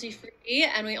cruelty free,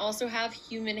 and we also have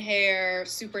human hair,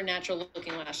 super natural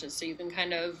looking lashes, so you can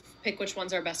kind of pick which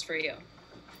ones are best for you.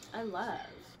 I'm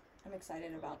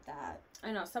excited about that.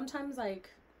 I know, sometimes I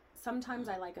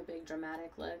like a big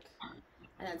dramatic look,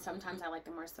 and then sometimes I like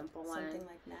a more simple one. Something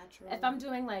like natural. If I'm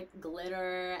doing like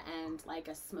glitter and like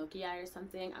a smoky eye or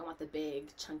something, I want the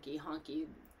big chunky honky.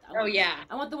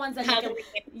 I want the ones that make it,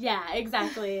 yeah,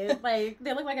 exactly. Like,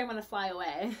 they look like I want to fly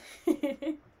away.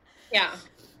 Yeah.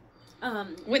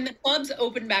 When the clubs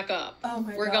open back up,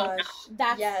 we're going out.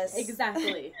 That's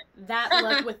exactly that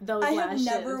look with those lashes.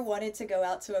 I have never wanted to go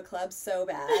out to a club so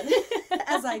bad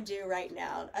as I do right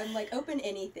now. I'm like, open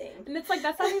anything. And it's like,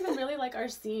 that's not even really like our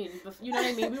scene. You know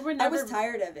what I mean? I was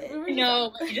tired of it.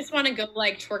 No, you just want to go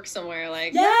like twerk somewhere,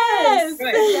 like. Yes,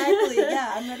 exactly.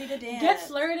 Yeah, I'm ready to dance. Get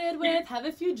flirted with. Have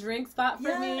a few drinks bought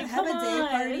for me. Have a day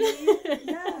party.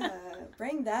 Yeah,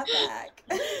 bring that back.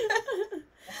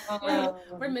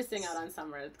 We're missing out on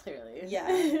summer, clearly. Yeah,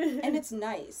 and it's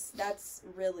nice. That's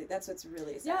what's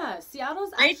really sad. Yeah,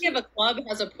 Seattle's actually... I have a club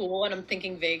has a pool, and I'm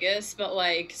thinking Vegas, but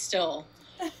like still.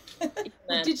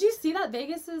 Did you see that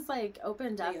Vegas is like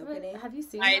opened up? Have you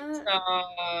seen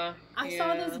that? I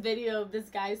saw this video of this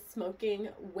guy smoking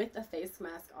with a face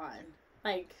mask on.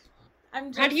 Like,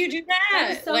 how do you do that? That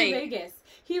was so Vegas.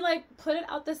 He like put it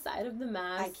out the side of the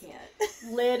mask. I can't.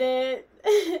 Lit it,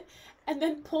 and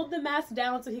then pulled the mask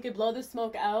down so he could blow the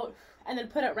smoke out, and then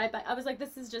put it right back. I was like,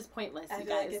 this is just pointless, you guys.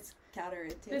 Like it's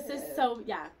counterintuitive. This is so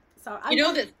So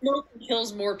that smoke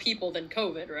kills more people than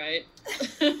COVID, right?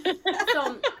 So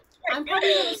I'm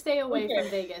probably gonna stay away from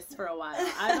Vegas for a while.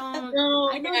 No.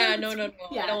 I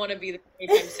don't want to be there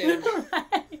anytime soon.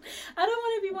 Right. I don't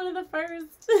want to be one of the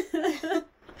first.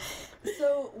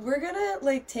 So we're gonna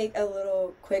like take a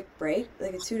little quick break,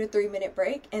 like a 2 to 3 minute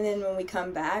break, and then when we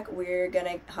come back, we're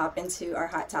gonna hop into our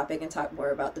hot topic and talk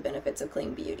more about the benefits of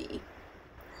clean beauty.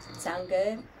 Sound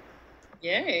good?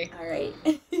 Yay! All right.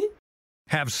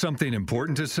 Have something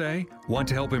important to say? Want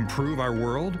to help improve our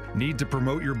world? Need to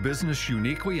promote your business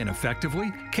uniquely and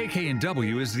effectively?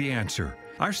 KKNW is the answer.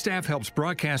 Our staff helps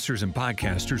broadcasters and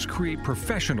podcasters create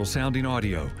professional-sounding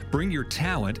audio. Bring your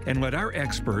talent and let our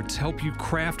experts help you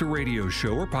craft a radio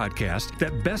show or podcast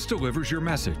that best delivers your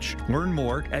message. Learn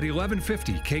more at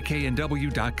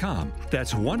 1150kknw.com.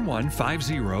 That's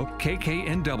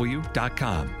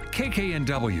 1150kknw.com.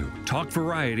 KKNW, talk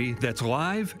variety that's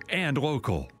live and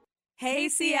local. Hey,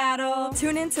 Seattle!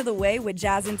 Tune in to The Way with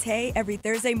Jazz and Tay every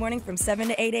Thursday morning from 7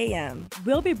 to 8 a.m.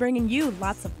 We'll be bringing you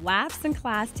lots of laughs and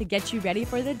class to get you ready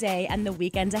for the day and the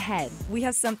weekend ahead. We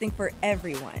have something for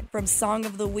everyone, from Song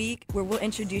of the Week, where we'll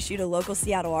introduce you to local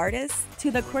Seattle artists, to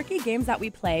the quirky games that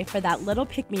we play for that little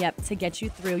pick-me-up to get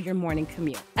you through your morning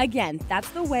commute. Again,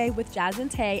 that's The Way with Jazz and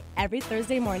Tay every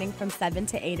Thursday morning from 7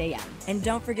 to 8 a.m. And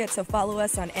don't forget to follow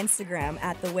us on Instagram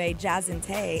at The Way Jazz and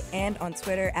Tay and on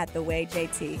Twitter at The Way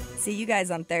JT. See you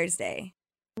guys on Thursday.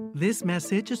 This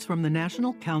message is from the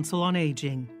National Council on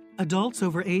Aging. Adults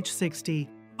over age 60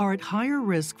 are at higher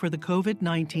risk for the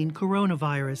COVID-19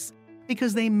 coronavirus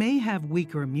because they may have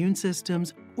weaker immune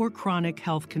systems or chronic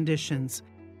health conditions.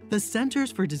 The Centers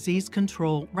for Disease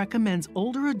Control recommends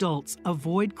older adults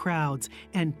avoid crowds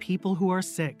and people who are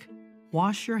sick.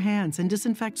 Wash your hands and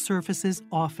disinfect surfaces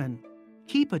often.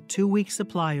 Keep a 2-week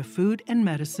supply of food and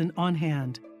medicine on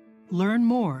hand. Learn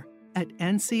more at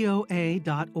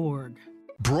ncoa.org.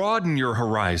 Broaden your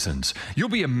horizons. You'll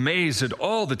be amazed at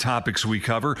all the topics we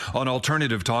cover on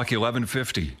Alternative Talk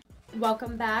 1150.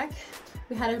 Welcome back.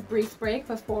 We had a brief break.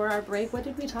 Before our break, what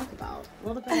did we talk about? A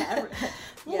little bit of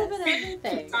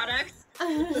everything. Products.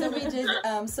 So we did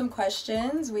some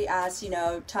questions. We asked,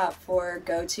 top 4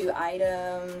 go-to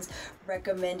items,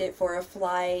 recommended for a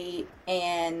flight,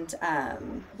 and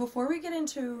before we get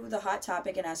into the hot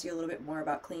topic and ask you a little bit more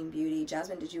about clean beauty,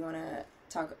 Jasmine, did you want to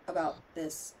talk about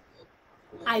this?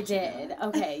 I did.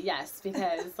 Okay, yes,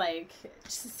 because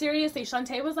seriously,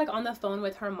 Shantae was on the phone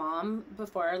with her mom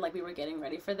before we were getting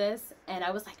ready for this, and I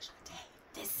was like, Shantae,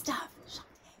 this stuff,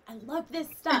 I love this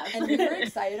stuff. And we were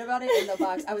excited about it in the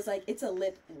box. I was like, it's a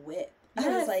lip whip. Yes.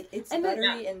 I was like, it's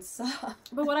buttery and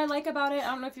soft. But what I like about it,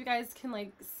 I don't know if you guys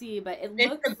can see, but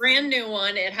it's a brand new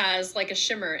one. It has a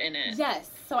shimmer in it. Yes.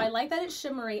 So I like that it's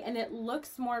shimmery and it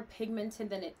looks more pigmented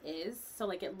than it is. So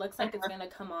it looks like it's going to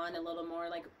come on a little more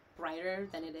brighter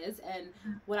than it is. And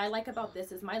what I like about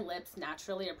this is my lips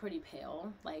naturally are pretty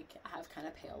pale. I have kind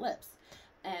of pale lips.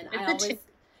 And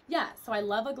so I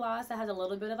love a gloss that has a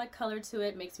little bit of color to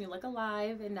it, makes me look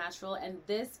alive and natural, and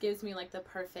this gives me the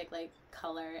perfect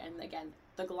color and again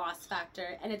the gloss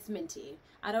factor, and it's minty.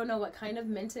 I don't know what kind of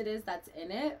mint it is that's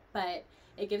in it, but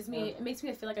it makes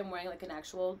me feel like I'm wearing an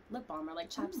actual lip balm or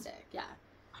chapstick. Yeah,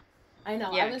 I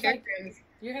know. Yeah, I was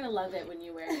you're gonna love it when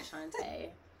you wear it,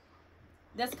 Shantae.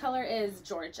 This color is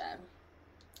Georgia.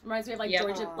 Reminds me of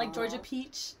Georgia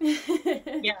peach.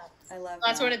 Yeah, I love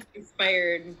that's that. what it's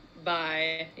inspired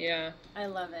by. Yeah, I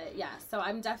love it. Yeah, so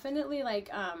I'm definitely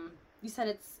you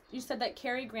said that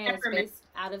Carrie Grant is based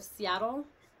out of Seattle.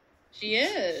 She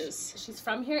is. She's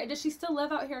from here. Does she still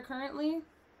live out here currently?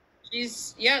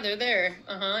 They're there.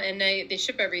 And they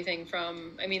ship everything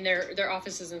from. Their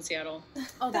office is in Seattle.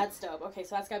 Oh, that's dope. Okay,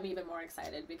 so that's got me even more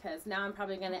excited because now I'm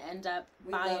probably gonna end up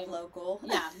buying. We love local.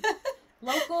 Yeah.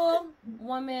 Local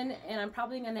woman, and I'm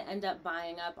probably going to end up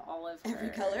buying up all of her. Every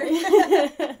color.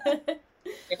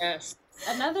 Yes.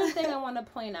 Another thing I want to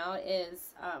point out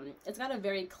is it's got a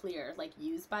very clear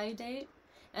use by date,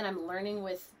 and I'm learning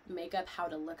with makeup how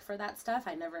to look for that stuff.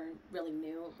 I never really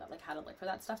knew how to look for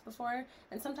that stuff before,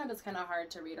 and sometimes it's kind of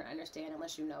hard to read or understand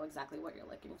unless you know exactly what you're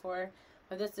looking for.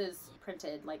 But this is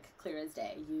printed like clear as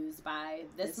day, used by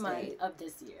this month date of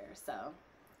this year. So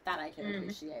that I can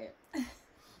appreciate.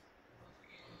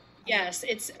 Yes,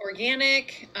 it's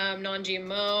organic,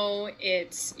 non-GMO.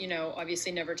 It's,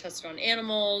 obviously never tested on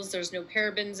animals. There's no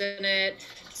parabens in it.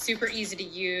 Super easy to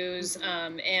use.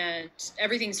 And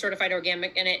everything's certified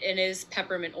organic, and it is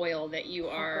peppermint oil that you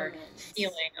are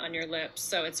feeling on your lips.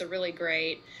 So it's a really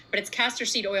great, but it's castor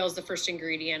seed oil is the first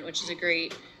ingredient, which is a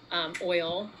great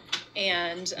oil.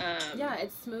 And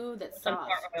it's smooth, it's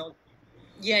soft. Oil.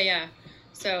 Yeah.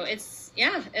 So it's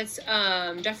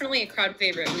definitely a crowd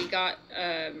favorite. We got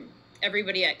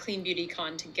everybody at Clean Beauty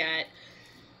Con to get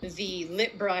the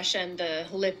lip brush and the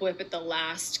lip whip at the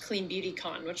last Clean Beauty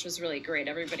Con, which was really great.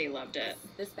 Everybody loved it.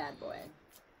 This bad boy,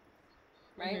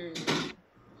 right?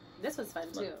 This was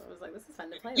fun too. I was like, this is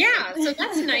fun to play with. So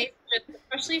that's nice,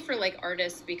 especially for like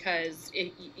artists, because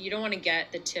you don't want to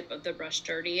get the tip of the brush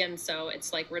dirty, and so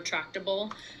it's like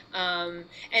retractable. And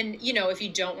if you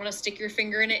don't want to stick your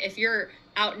finger in it, if you're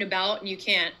out and about and you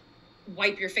can't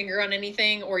wipe your finger on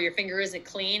anything, or your finger isn't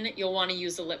clean, you'll want to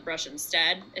use the lip brush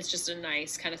instead. It's just a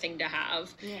nice kind of thing to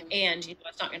have. And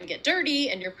it's not going to get dirty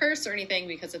in your purse or anything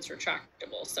because it's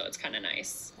retractable, so it's kind of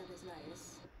nice. That is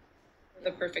nice.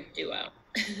 The perfect duo.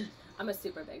 I'm a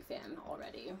super big fan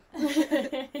already.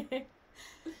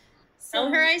 Tell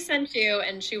her I sent you,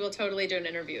 and she will totally do an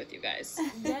interview with you guys.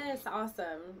 Yes,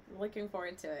 awesome. Looking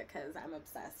forward to it because I'm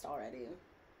obsessed already.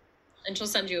 And she'll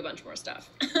send you a bunch more stuff.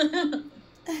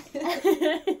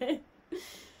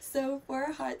 So for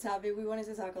our hot topic, we wanted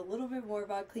to talk a little bit more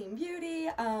about clean beauty.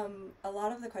 A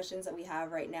lot of the questions that we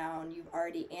have right now, and you've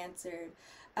already answered.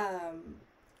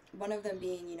 One of them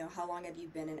being, how long have you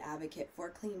been an advocate for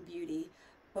clean beauty?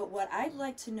 But what I'd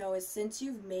like to know is, since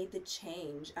you've made the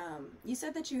change, you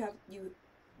said that you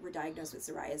were diagnosed with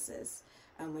psoriasis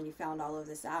when you found all of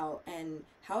this out, and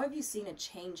how have you seen a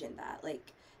change in that?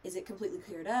 Like, is it completely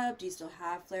cleared up? Do you still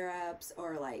have flare-ups?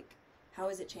 Or like, how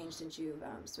has it changed since you've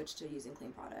switched to using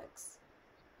clean products?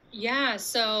 Yeah,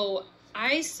 so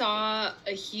I saw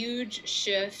a huge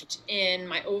shift in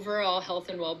my overall health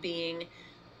and well-being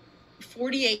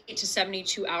 48 to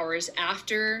 72 hours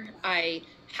after I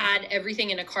had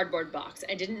everything in a cardboard box.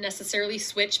 I didn't necessarily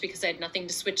switch because I had nothing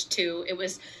to switch to. It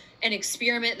was an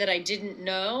experiment that I didn't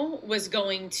know was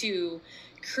going to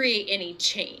create any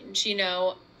change,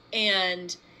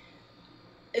 and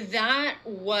that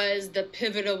was the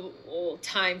pivotal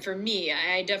time for me.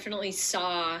 I definitely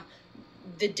saw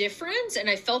the difference, and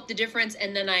I felt the difference,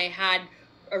 and then I had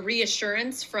a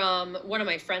reassurance from one of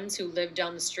my friends who lived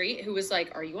down the street, who was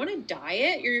like, are you on a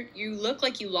diet? You look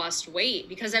like you lost weight,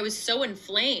 because I was so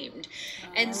inflamed.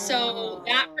 And so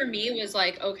that for me was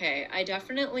like, okay, I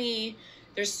definitely,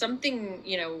 there's something,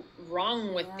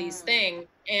 wrong with these things.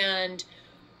 And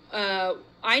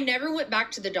I never went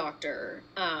back to the doctor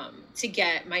to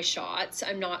get my shots.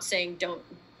 I'm not saying don't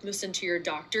listen to your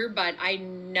doctor, but I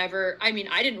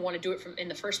didn't want to do it in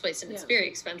the first place, and it's very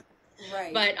expensive.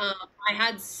 Right. But I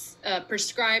had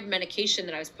prescribed medication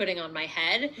that I was putting on my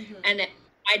head, and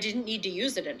I didn't need to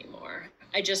use it anymore.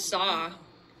 I just saw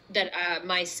that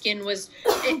my skin was,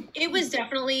 it was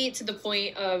definitely to the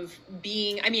point of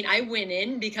being, I went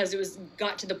in because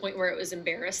got to the point where it was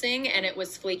embarrassing, and it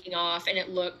was flaking off, and it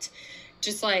looked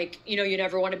just like, you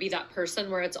never want to be that person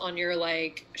where it's on your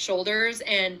like shoulders.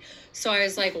 And so I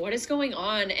was like, what is going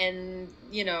on? And,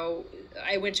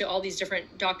 I went to all these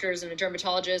different doctors and a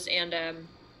dermatologist and an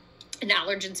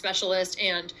allergen specialist,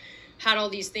 and had all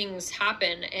these things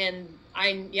happen. And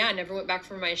I never went back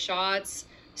for my shots.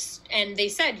 And they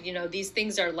said, these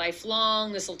things are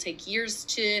lifelong. This will take years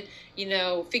to,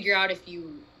 figure out if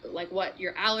you like what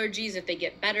your allergies, if they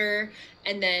get better.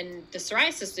 And then the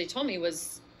psoriasis, they told me,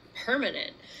 was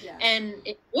permanent. And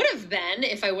it would have been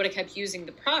if I would have kept using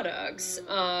the products.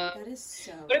 That is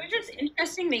so but it was just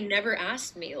interesting. They never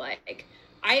asked me, like,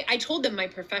 I told them my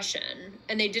profession,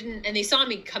 and they didn't, and they saw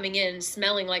me coming in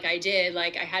smelling like I did,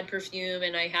 like I had perfume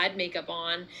and I had makeup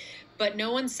on, but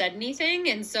no one said anything.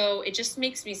 And so it just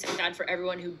makes me sad for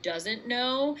everyone who doesn't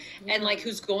know, and like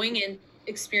who's going in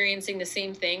experiencing the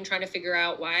same thing, trying to figure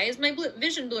out, why is my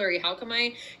vision blurry? How come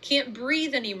I can't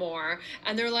breathe anymore?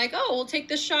 And they're like, oh, we'll take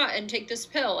this shot and take this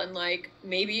pill, and like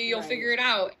maybe you'll figure it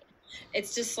out.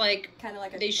 It's just like kind of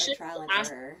like they should trial and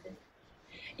error.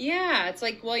 Yeah, it's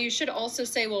like, well, you should also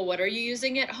say, well, what are you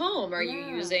using at home? Are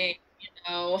you using,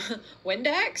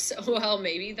 Windex? Well,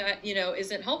 maybe that,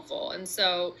 isn't helpful. And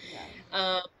so,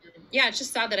 it's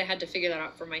just sad that I had to figure that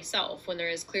out for myself when there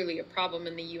is clearly a problem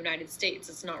in the United States.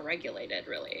 It's not regulated,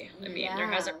 really.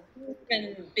 There hasn't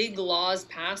been big laws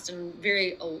passed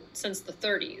since the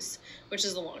 30s, which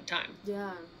is a long time.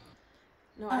 Yeah.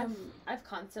 No, I've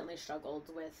constantly struggled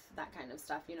with that kind of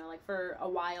stuff. You know, like for a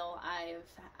while,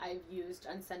 I've used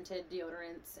unscented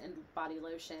deodorants and body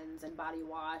lotions and body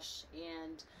wash,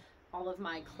 and all of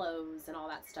my clothes and all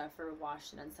that stuff are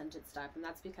washed and unscented stuff, and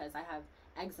that's because I have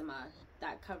eczema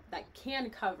that can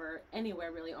cover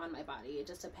anywhere really on my body. It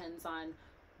just depends on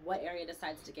what area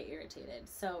decides to get irritated.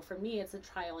 So for me, it's a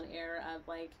trial and error of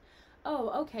like, oh,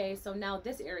 okay, so now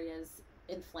this area is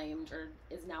inflamed or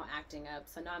is now acting up,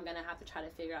 so now I'm gonna have to try to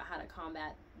figure out how to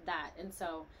combat that. And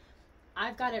so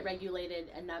I've got it regulated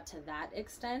enough to that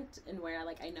extent, and where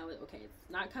like I know, okay, it's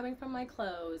not coming from my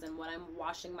clothes and what I'm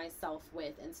washing myself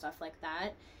with and stuff like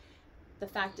that. The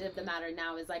fact of the matter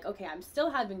now is like, okay, I'm still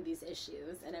having these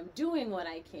issues and I'm doing what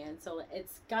I can, so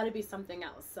it's got to be something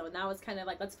else. So now it's kind of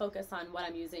like, let's focus on what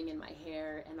I'm using in my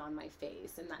hair and on my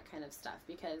face and that kind of stuff,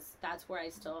 because that's where I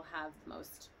still have the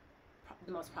most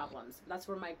problems. That's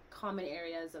where my common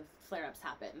areas of flare-ups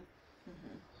happen.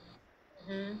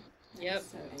 Yep.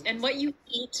 So and what you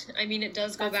eat, I mean, it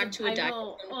does go back to a diet.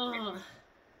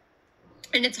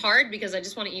 And it's hard because I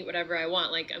just want to eat whatever I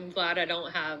want. Like, I'm glad I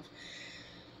don't have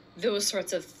those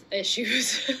sorts of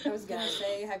issues. I was gonna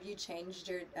say, have you changed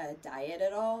your diet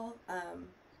at all?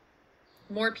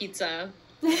 More pizza.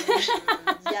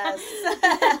 Yes.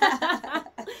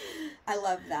 I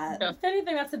love that. If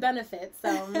anything, that's a benefit. So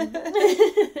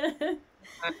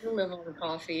I live on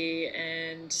coffee,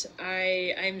 and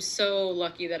I'm so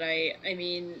lucky that I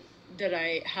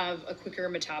have a quicker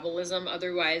metabolism.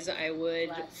 Otherwise, I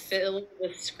would fill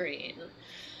the screen.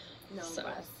 No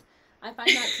less. I find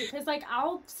that too, because like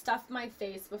I'll stuff my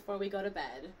face before we go to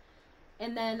bed,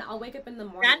 and then I'll wake up in the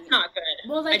morning. That's not good.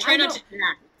 Well, like I try not to do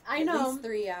that. I know. At least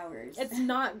 3 hours. It's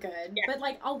not good. Yeah. But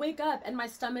like I'll wake up and my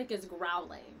stomach is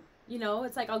growling. You know,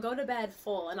 it's like I'll go to bed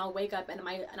full and I'll wake up and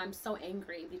I'm so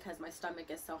angry because my stomach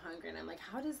is so hungry, and I'm like,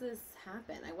 how does this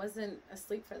happen? I wasn't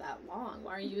asleep for that long.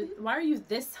 Why are you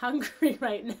this hungry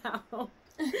right now?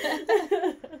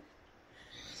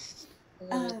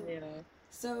 Yeah.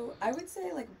 So I would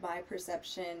say, like, my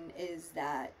perception is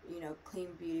that, you know, clean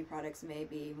beauty products may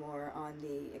be more on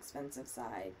the expensive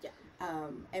side. Yeah.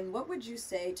 And what would you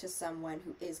say to someone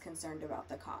who is concerned about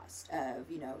the cost of,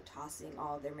 you know, tossing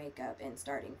all their makeup and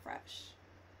starting fresh?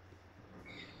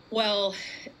 Well,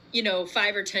 you know,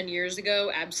 5 or 10 years ago,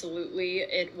 absolutely,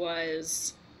 it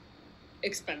was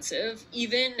expensive.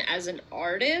 Even as an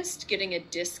artist, getting a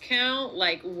discount,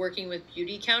 like working with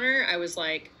Beauty Counter, I was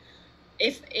like,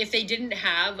 if they didn't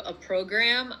have a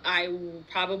program, I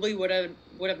probably would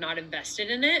have not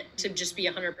invested in it, to just be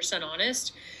 100%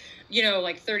 honest. You know,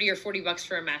 like $30 or $40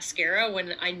 for a mascara,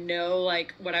 when I know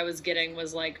like what I was getting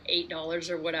was like $8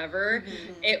 or whatever.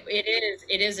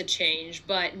 It is a change.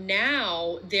 But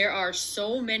now there are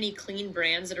so many clean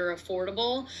brands that are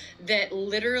affordable, that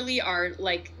literally are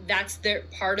like, that's their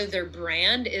part of their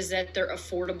brand, is that they're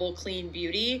affordable, clean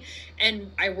beauty. And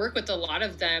I work with a lot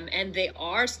of them, and they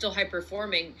are still high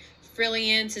performing.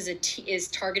 Brilliance is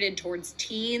targeted towards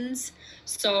teens,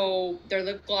 so their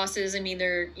lip glosses, I mean,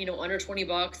 they're, you know, under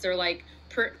 $20. They're like,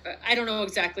 I don't know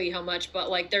exactly how much, but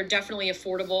like they're definitely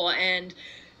affordable, and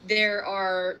there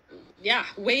are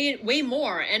way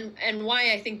more. And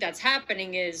why I think that's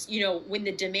happening is, you know, when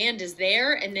the demand is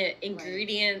there and the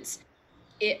ingredients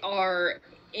are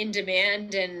in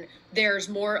demand and there's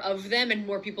more of them and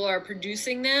more people are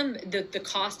producing them, the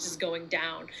cost is going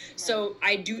down. So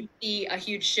I do see a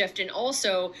huge shift. And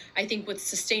also I think with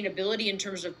sustainability in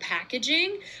terms of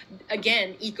packaging,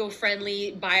 again,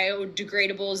 eco-friendly,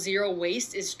 biodegradable, zero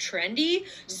waste is trendy.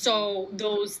 So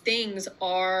those things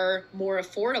are more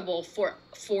affordable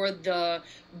for the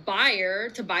buyer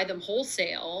to buy them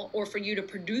wholesale, or for you to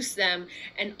produce them,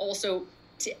 and also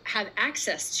to have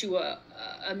access to a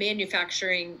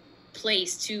manufacturing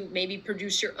place to maybe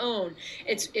produce your own.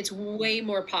 It's way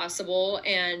more possible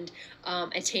and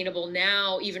attainable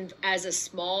now, even as a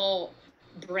small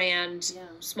brand,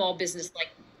 small business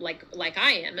like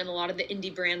I am, and a lot of the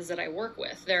indie brands that I work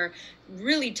with. They're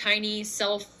really tiny,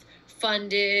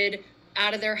 self-funded,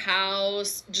 out of their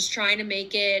house, just trying to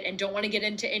make it and don't want to get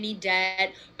into any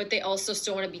debt, but they also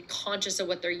still want to be conscious of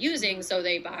what they're using, so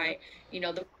they buy, you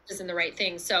know, the and the right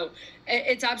thing. So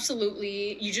it's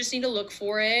absolutely, you just need to look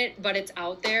for it, but it's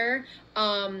out there.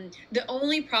 The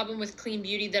only problem with clean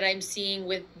beauty that I'm seeing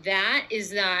with that is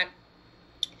that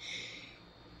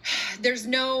there's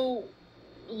no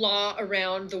law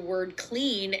around the word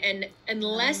clean, and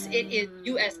unless it is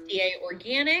USDA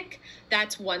organic,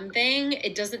 that's one thing.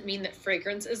 It doesn't mean that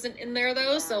fragrance isn't in there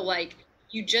though. So like,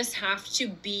 you just have to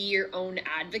be your own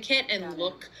advocate and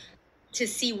look to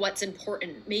see what's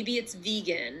important. Maybe it's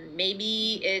vegan,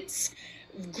 maybe it's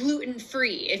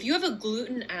gluten-free. If you have a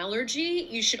gluten allergy,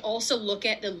 you should also look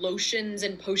at the lotions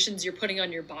and potions you're putting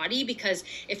on your body, because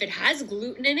if it has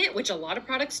gluten in it, which a lot of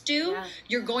products do,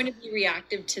 you're going to be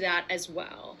reactive to that as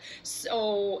well.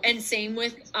 So, and same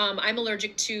with, I'm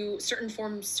allergic to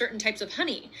certain types of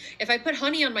honey. If I put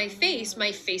honey on my face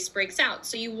breaks out.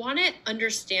 So you want to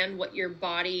understand what your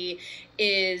body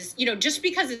is, you know, just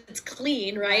because it's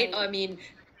clean, right? I mean,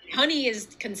 honey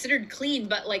is considered clean,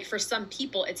 but like for some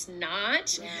people it's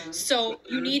not. So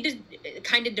you need to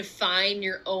kind of define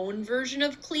your own version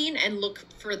of clean and look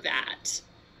for that.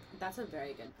 That's a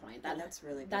very good point. That's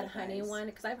really good that advice. Honey one,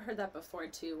 because I've heard that before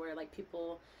too, where like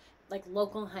people, like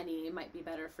local honey might be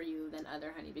better for you than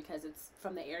other honey because it's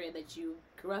from the area that you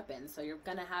grew up in, so you're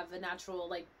gonna have a natural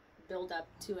like build up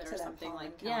to it or something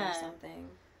like something.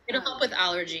 It'll help with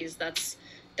allergies.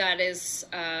 That is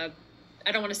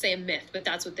I don't want to say a myth, but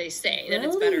that's what they say, that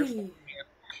it's better for you.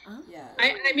 Yeah.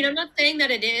 I mean, I'm not saying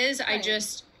that it is.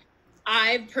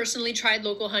 I've personally tried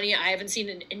local honey. I haven't seen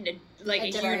a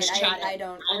huge change. I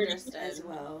don't understand as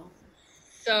well.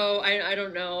 So I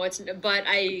don't know. But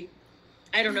I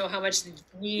don't know how much you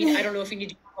need. I don't know if you need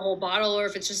to get a whole bottle or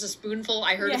if it's just a spoonful.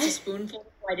 I heard it's a spoonful.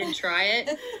 So I didn't try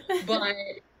it, but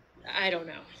I don't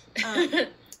know.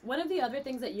 One of the other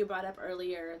things that you brought up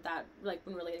earlier that like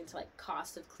when relating to like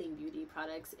cost of clean beauty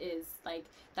products is like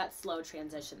that slow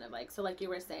transition of like, so like you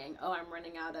were saying, oh, I'm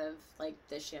running out of like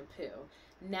this shampoo.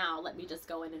 Now let me just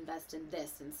go and invest in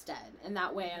this instead. And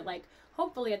that way I like,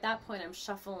 hopefully at that point I'm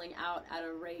shuffling out at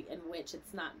a rate in which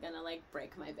it's not gonna like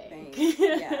break my bank.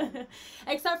 Yeah.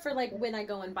 Except for like when I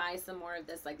go and buy some more of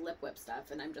this like lip whip stuff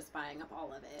and I'm just buying up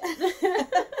all of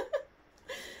it.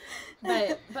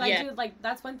 But I do like,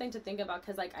 that's one thing to think about,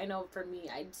 because like I know for me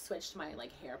I switched my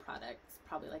like hair products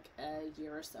probably like a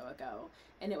year or so ago,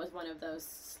 and it was one of those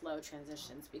slow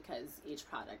transitions because each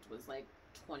product was like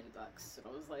 $20. So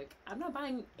I was like, I'm not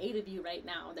buying 8 of you right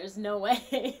now, there's no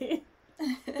way.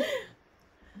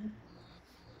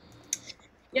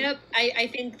 Yep, I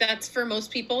think that's for most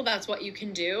people, that's what you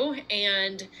can do.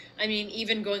 And I mean,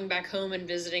 even going back home and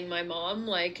visiting my mom,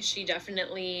 like she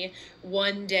definitely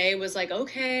one day was like,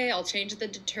 okay, I'll change the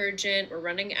detergent, we're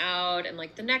running out. And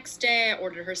like the next day I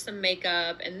ordered her some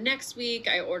makeup, and next week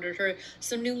I ordered her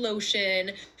some new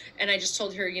lotion. And I just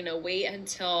told her, you know, wait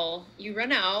until you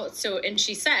run out. So, and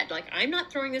she said like, I'm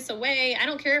not throwing this away. I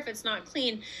don't care if it's not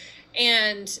clean.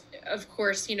 And of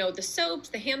course, you know, the soaps,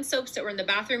 the hand soaps that were in the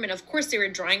bathroom, and of course they were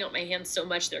drying out my hands so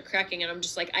much they're cracking, and I'm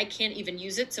just like, I can't even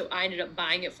use it. So I ended up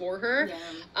buying it for her,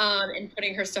 and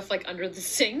putting her stuff like under the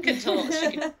sink until she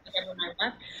could get when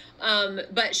I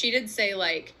left. But she did say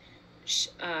like,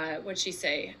 what'd she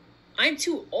say? I'm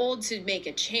too old to make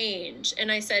a change.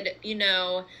 And I said, you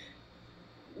know,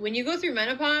 when you go through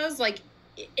menopause, like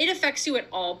it affects you at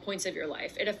all points of your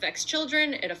life. It affects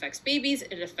children, it affects babies,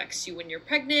 it affects you when you're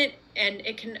pregnant, and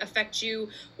it can affect you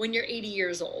when you're 80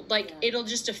 years old. Like it'll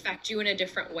just affect you in a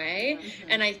different way.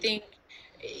 And I think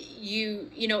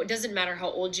you know, it doesn't matter how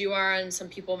old you are. And some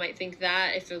people might think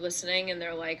that if they're listening and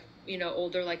they're like, you know,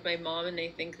 older like my mom, and they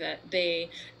think that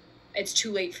it's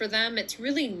too late for them. It's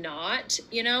really not,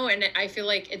 you know, and I feel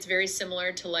like it's very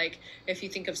similar to like, if you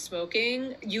think of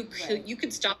smoking, you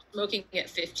could stop smoking at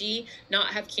 50,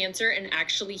 not have cancer, and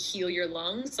actually heal your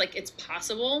lungs. Like it's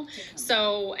possible.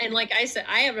 So, and like I said,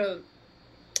 I have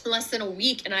less than a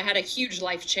week and I had a huge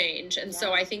life change. And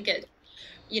so I think it,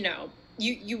 you know,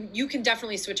 you can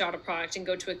definitely switch out a product and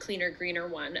go to a cleaner, greener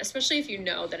one, especially if you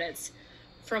know that it's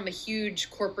from a huge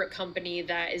corporate company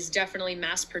that is definitely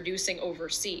mass producing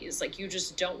overseas. Like you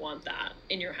just don't want that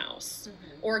in your house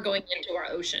or going into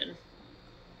our ocean.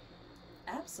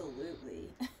 Absolutely.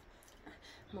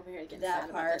 I'm over here getting that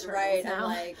sad part, about the right? now.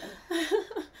 I'm like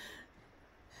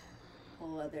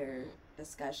whole other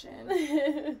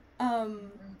discussion.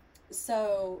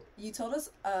 So you told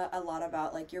us a lot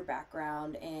about like your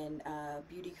background in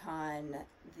BeautyCon,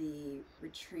 the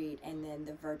retreat, and then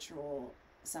the virtual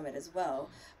summit as well.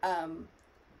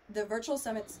 The virtual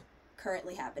summit's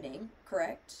currently happening,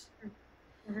 correct?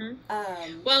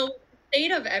 Well,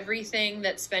 state of everything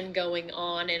that's been going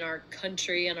on in our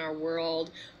country and our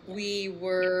world, we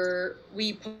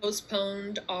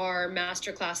postponed our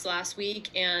masterclass last week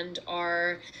and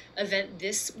our event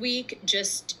this week,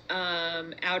 just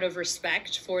out of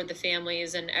respect for the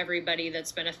families and everybody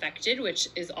that's been affected, which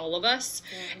is all of us.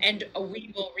 And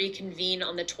we will reconvene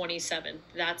on the 27th.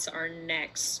 That's our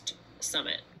next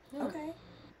summit. Okay,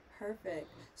 perfect.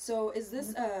 So is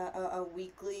this a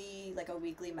weekly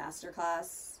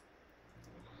masterclass?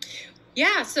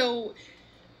 Yeah, so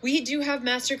We do have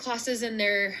master classes, and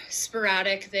they're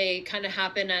sporadic. They kind of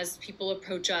happen as people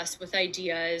approach us with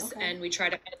ideas, and we try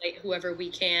to highlight whoever we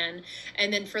can.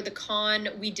 And then for the con,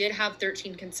 we did have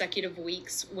 13 consecutive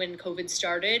weeks when COVID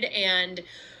started, and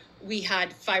we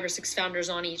had 5 or 6 founders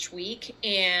on each week.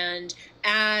 And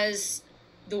as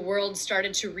the world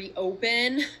started to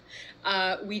reopen,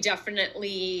 we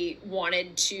definitely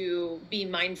wanted to be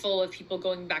mindful of people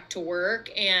going back to work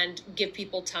and give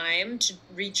people time to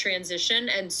retransition.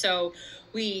 And so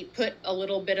we put a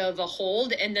little bit of a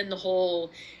hold, and then the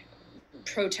whole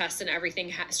protests and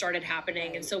everything started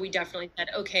happening. And so we definitely said,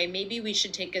 okay, maybe we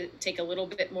should take a little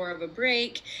bit more of a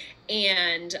break.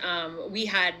 And we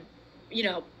had,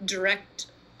 direct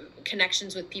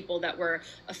connections with people that were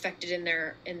affected in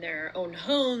their own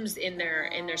homes, in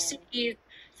their cities.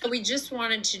 So we just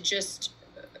wanted to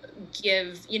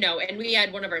give, and we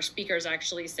had one of our speakers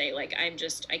actually say, like,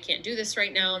 I can't do this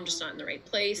right now. I'm just not in the right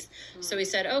place. So we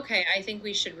said, okay, I think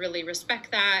we should really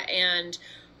respect that and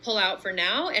pull out for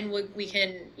now. And we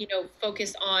can,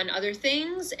 focus on other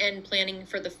things and planning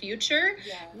for the future.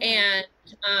 Yeah.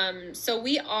 And so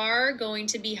we are going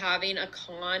to be having a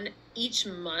con each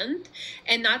month,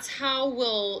 and that's how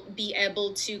we'll be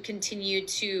able to continue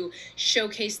to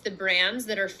showcase the brands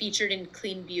that are featured in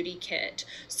Clean Beauty Kit.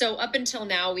 So up until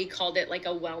now, we called it like a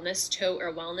wellness tote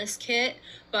or wellness kit,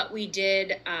 but we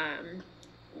did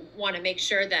want to make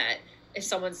sure that if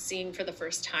someone's seeing for the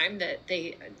first time that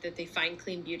they find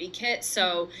Clean Beauty Kit.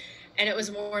 So, and it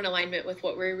was more in alignment with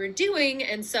what we were doing.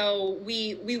 And so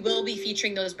we will be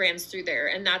featuring those brands through there.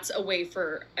 And that's a way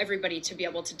for everybody to be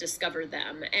able to discover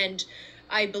them. And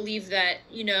I believe that,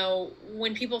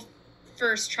 when people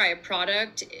first try a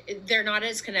product, they're not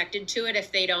as connected to it if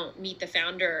they don't meet the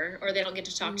founder or they don't get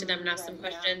to talk to them and ask them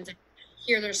questions and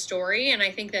hear their story. And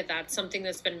I think that that's something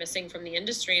that's been missing from the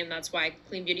industry. And that's why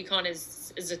Clean Beauty Con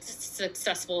is as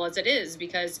successful as it is,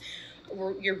 because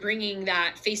you're bringing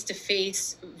that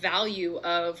face-to-face value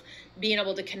of being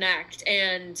able to connect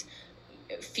and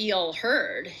feel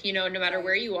heard, no matter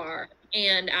where you are,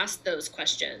 and ask those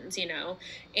questions,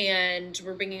 and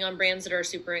we're bringing on brands that are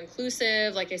super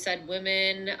inclusive, like I said,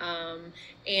 women,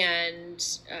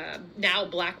 and now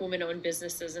Black women-owned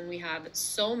businesses, and we have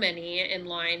so many in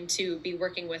line to be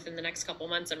working with in the next couple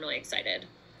months. I'm really excited.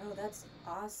 Oh, that's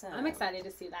awesome. I'm excited to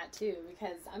see that too,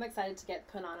 because I'm excited to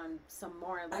get put on some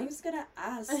more. I was gonna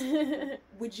ask,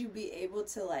 would you be able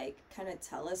to kind of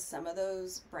tell us some of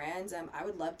those brands? I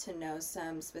would love to know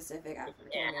some specific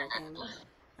African American.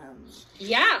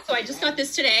 Yeah, so I just got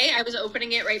this today. I was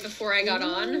opening it right before I got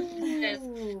on.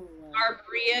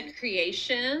 Arbria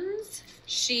Creations.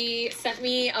 She sent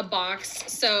me a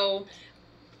box. So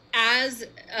as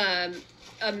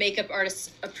a makeup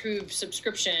artist approved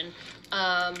subscription,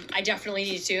 I definitely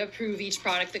need to approve each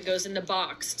product that goes in the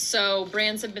box. So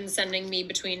brands have been sending me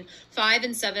between 5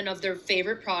 and 7 of their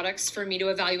favorite products for me to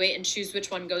evaluate and choose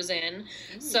which one goes in.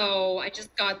 So I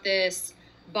just got this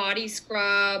body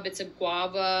scrub. It's a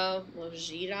guava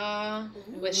lojita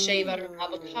with shea butter and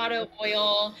avocado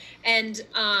oil. And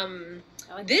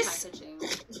like this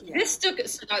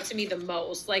stood out to me the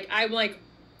most.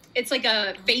 It's like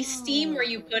a face steam where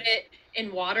you put it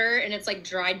in water and it's like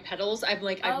dried petals. I've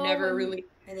never really,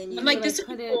 and then I'm like, this is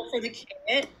cool for the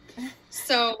kit.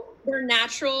 So they're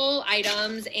natural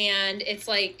items, and it's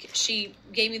like, she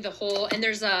gave me the whole, and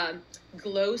there's a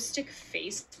glow stick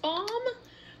face balm,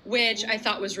 which I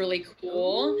thought was really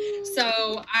cool.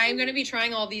 So I'm going to be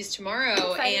trying all these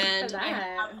tomorrow. And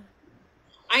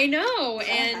I know.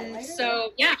 And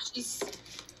so, yeah,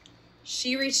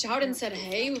 she reached out and said,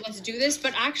 hey, let's do this.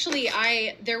 But actually,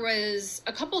 there was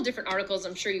a couple of different articles,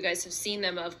 I'm sure you guys have seen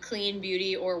them, of clean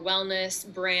beauty or wellness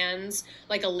brands,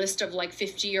 like a list of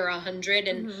 50 or 100,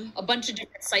 and a bunch of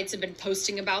different sites have been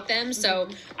posting about them. So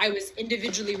I was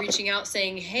individually reaching out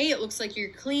saying, hey, it looks like you're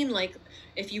clean.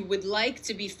 If you would like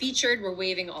to be featured, we're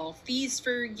waiving all fees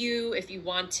for you. If you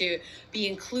want to be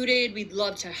included, we'd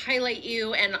love to highlight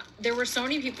you. And there were so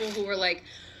many people who were like,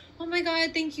 oh my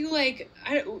God, thank you.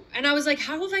 And I was like,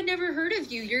 how have I never heard of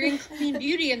you? You're in Clean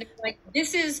Beauty. And they're like,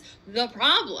 this is the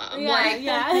problem. I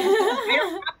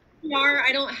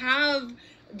don't have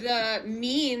the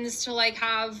means to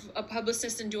have a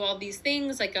publicist and do all these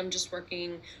things. I'm just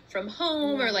working from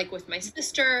home or with my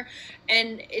sister.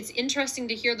 And it's interesting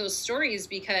to hear those stories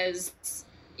because,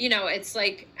 it's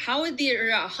how would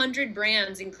there are 100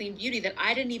 brands in Clean Beauty that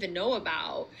I didn't even know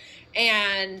about?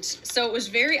 And so it was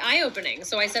very eye-opening.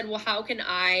 So I said, well, how can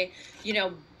I,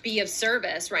 be of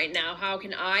service right now? How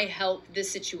can I help this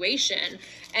situation?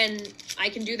 And I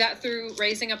can do that through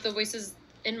raising up the voices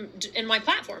in my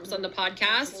platforms, on the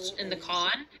podcast, in the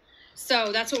con.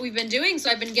 So that's what we've been doing. So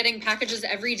I've been getting packages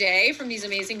every day from these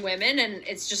amazing women, and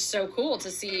it's just so cool to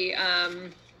see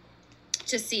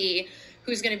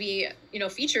who's going to be,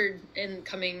 featured in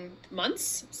coming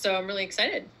months. So I'm really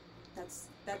excited.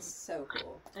 That's so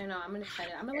cool. I know, I'm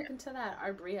excited. I'm gonna look into that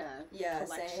Arbria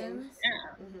collections. Same.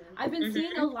 Yeah. Mm-hmm. I've been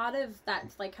seeing a lot of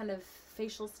that, like, kind of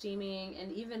facial steaming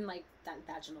and even like that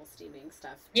vaginal steaming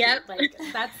stuff. Yep. Like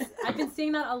I've been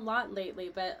seeing that a lot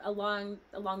lately, but along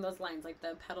those lines, like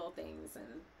the pedal things,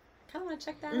 and kind of want to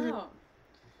check that out.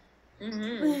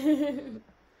 Mm-hmm.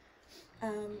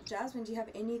 Jasmine, do you have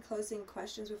any closing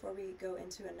questions before we go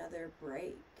into another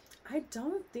break? I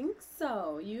don't think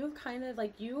so. You kind of,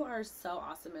 like, you are so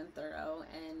awesome and thorough,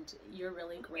 and you're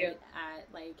really great at,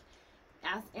 like,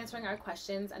 answering our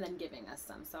questions and then giving us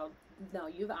some. So, no,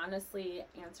 you've honestly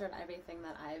answered everything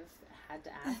that I've had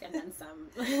to ask, and then some.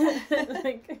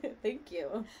 Like, thank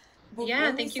you.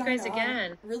 Thank you guys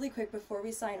again. Really quick, before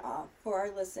we sign off, for our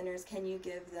listeners, can you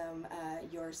give them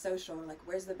your social, like,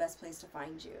 where's the best place to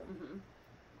find you? Mm-hmm.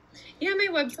 Yeah, my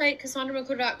website,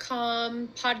 CassandraMcClure.com.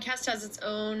 Podcast has its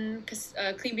own,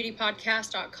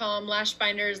 cleanbeautypodcast.com,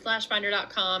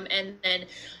 lashbinder.com. And then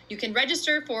you can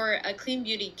register for a Clean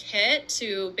Beauty kit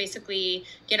to basically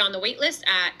get on the wait list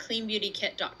at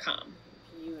cleanbeautykit.com.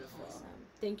 Beautiful. Awesome.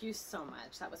 Thank you so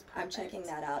much. That was perfect. I'm checking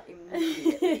that out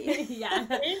immediately. Yeah.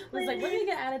 I was like, let me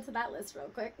get added to that list real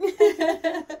quick.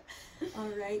 All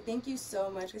right. Thank you so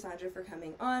much, Cassandra, for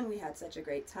coming on. We had such a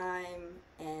great time,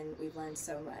 and we've learned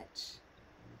so much.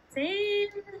 Same.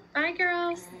 Bye,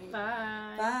 girls. Right.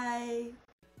 Bye. Bye.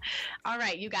 All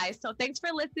right, you guys. So thanks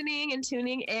for listening and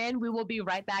tuning in. We will be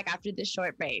right back after this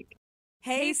short break.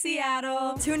 Hey,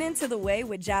 Seattle! Tune in to The Way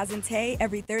with Jazz and Tay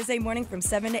every Thursday morning from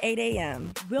 7 to 8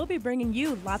 a.m. We'll be bringing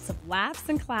you lots of laughs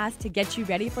and class to get you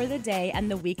ready for the day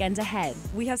and the weekend ahead.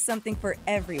 We have something for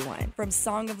everyone, from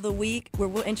Song of the Week, where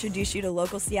we'll introduce you to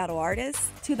local Seattle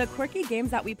artists, to the quirky games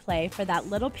that we play for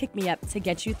that little pick-me-up to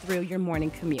get you through your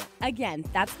morning commute. Again,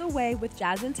 that's The Way with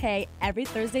Jazz and Tay every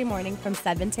Thursday morning from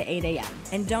 7 to 8 a.m.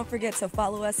 And don't forget to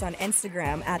follow us on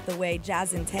Instagram at The Way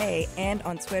Jazz and Tay and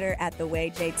on Twitter at The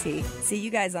Way JT. See you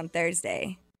guys on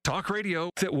Thursday. Talk radio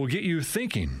that will get you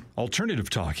thinking. Alternative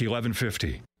Talk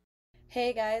 1150.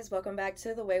 Hey guys, welcome back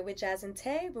to The Way with Jazz and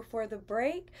Tay. Before the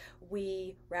break,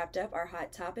 we wrapped up our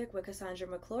hot topic with Cassandra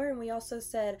McClure, and we also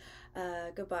said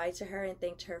goodbye to her and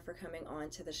thanked her for coming on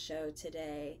to the show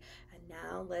today. And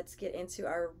now let's get into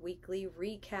our weekly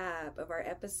recap of our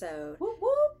episode. Whoop,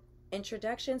 whoop.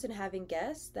 Introductions and having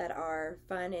guests that are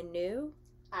fun and new.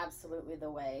 Absolutely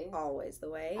the way. Always the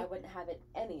way. I wouldn't have it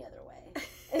any other way.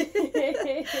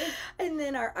 And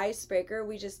then our icebreaker,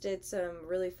 we just did some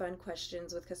really fun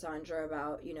questions with Cassandra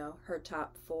about, her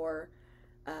top 4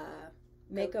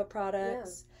 makeup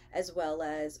products, as well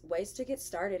as ways to get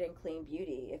started in clean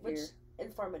beauty. Which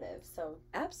informative, so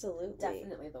absolutely.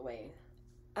 Definitely the way.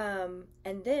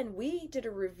 And then we did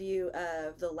a review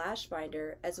of the Lash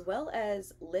Binder as well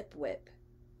as Lip Whip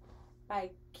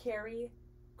by Carrie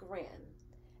Gran.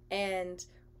 And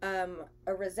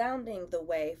a resounding the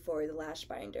way for the Lash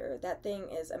Binder. That thing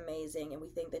is amazing, and we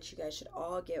think that you guys should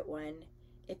all get one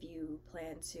if you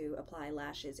plan to apply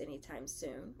lashes anytime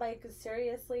soon. Like,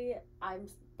 seriously, I'm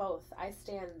both. I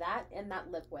stand that and that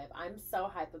Lip Whip. I'm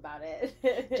so hype about it.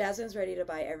 Jasmine's ready to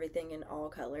buy everything in all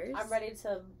colors. I'm ready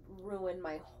to ruin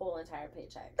my whole entire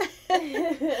paycheck.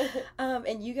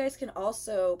 And you guys can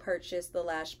also purchase the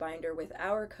Lash Binder with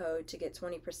our code to get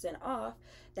 20% off.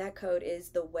 That code is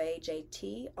the way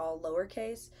JT, all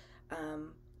lowercase.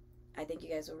 I think you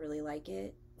guys will really like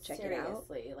it. Check it out.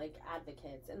 Seriously, like,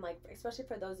 advocates, and like, especially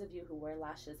for those of you who wear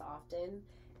lashes often,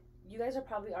 you guys are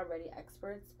probably already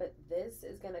experts, but this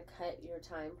is gonna cut your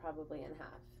time probably in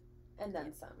half, and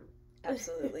then some.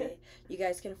 Absolutely. You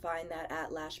guys can find that at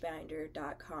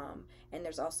lashbinder.com, and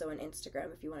there's also an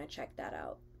Instagram if you want to check that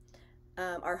out.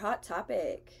 Our hot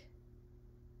topic,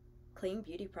 clean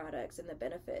beauty products and the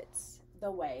benefits. The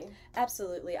way.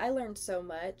 Absolutely. I learned so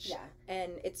much. Yeah.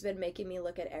 And it's been making me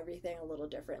look at everything a little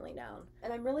differently now.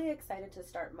 And I'm really excited to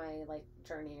start my, like,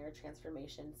 journey or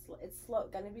transformation. It's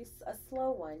gonna be a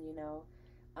slow one,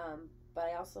 but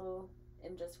I also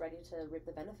am just ready to reap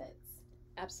the benefits.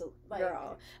 Absolutely. Like,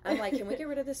 girl, I'm like, can we get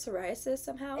rid of this psoriasis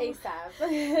somehow?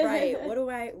 ASAP. Right.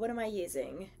 What am I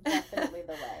using? Definitely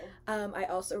the way. I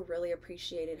also really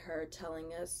appreciated her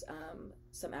telling us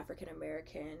some African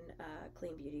American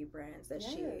clean beauty brands that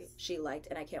she liked,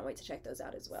 and I can't wait to check those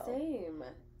out as well. Same.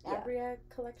 Yeah. Arbria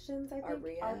Collections, I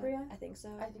think. Arbria? I think so.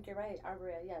 I think you're right.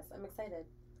 Arbria, yes. I'm excited.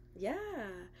 Yeah.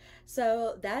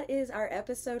 So that is our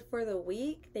episode for the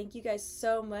week. Thank you guys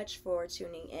so much for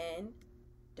tuning in.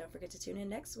 Don't forget to tune in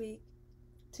next week.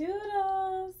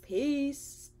 Toodles.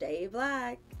 Peace. Stay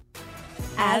black.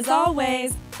 As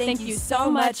always, thank you so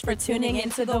much for tuning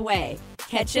into The Way.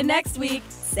 Catch you next week,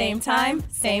 same time,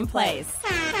 same place.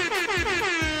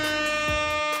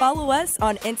 Follow us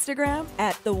on Instagram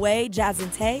at The Way Jazz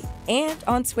and Tay and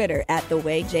on Twitter at The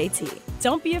Way JT.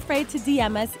 Don't be afraid to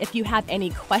DM us if you have any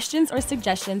questions or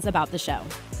suggestions about the show.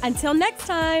 Until next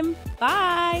time,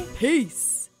 bye.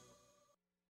 Peace.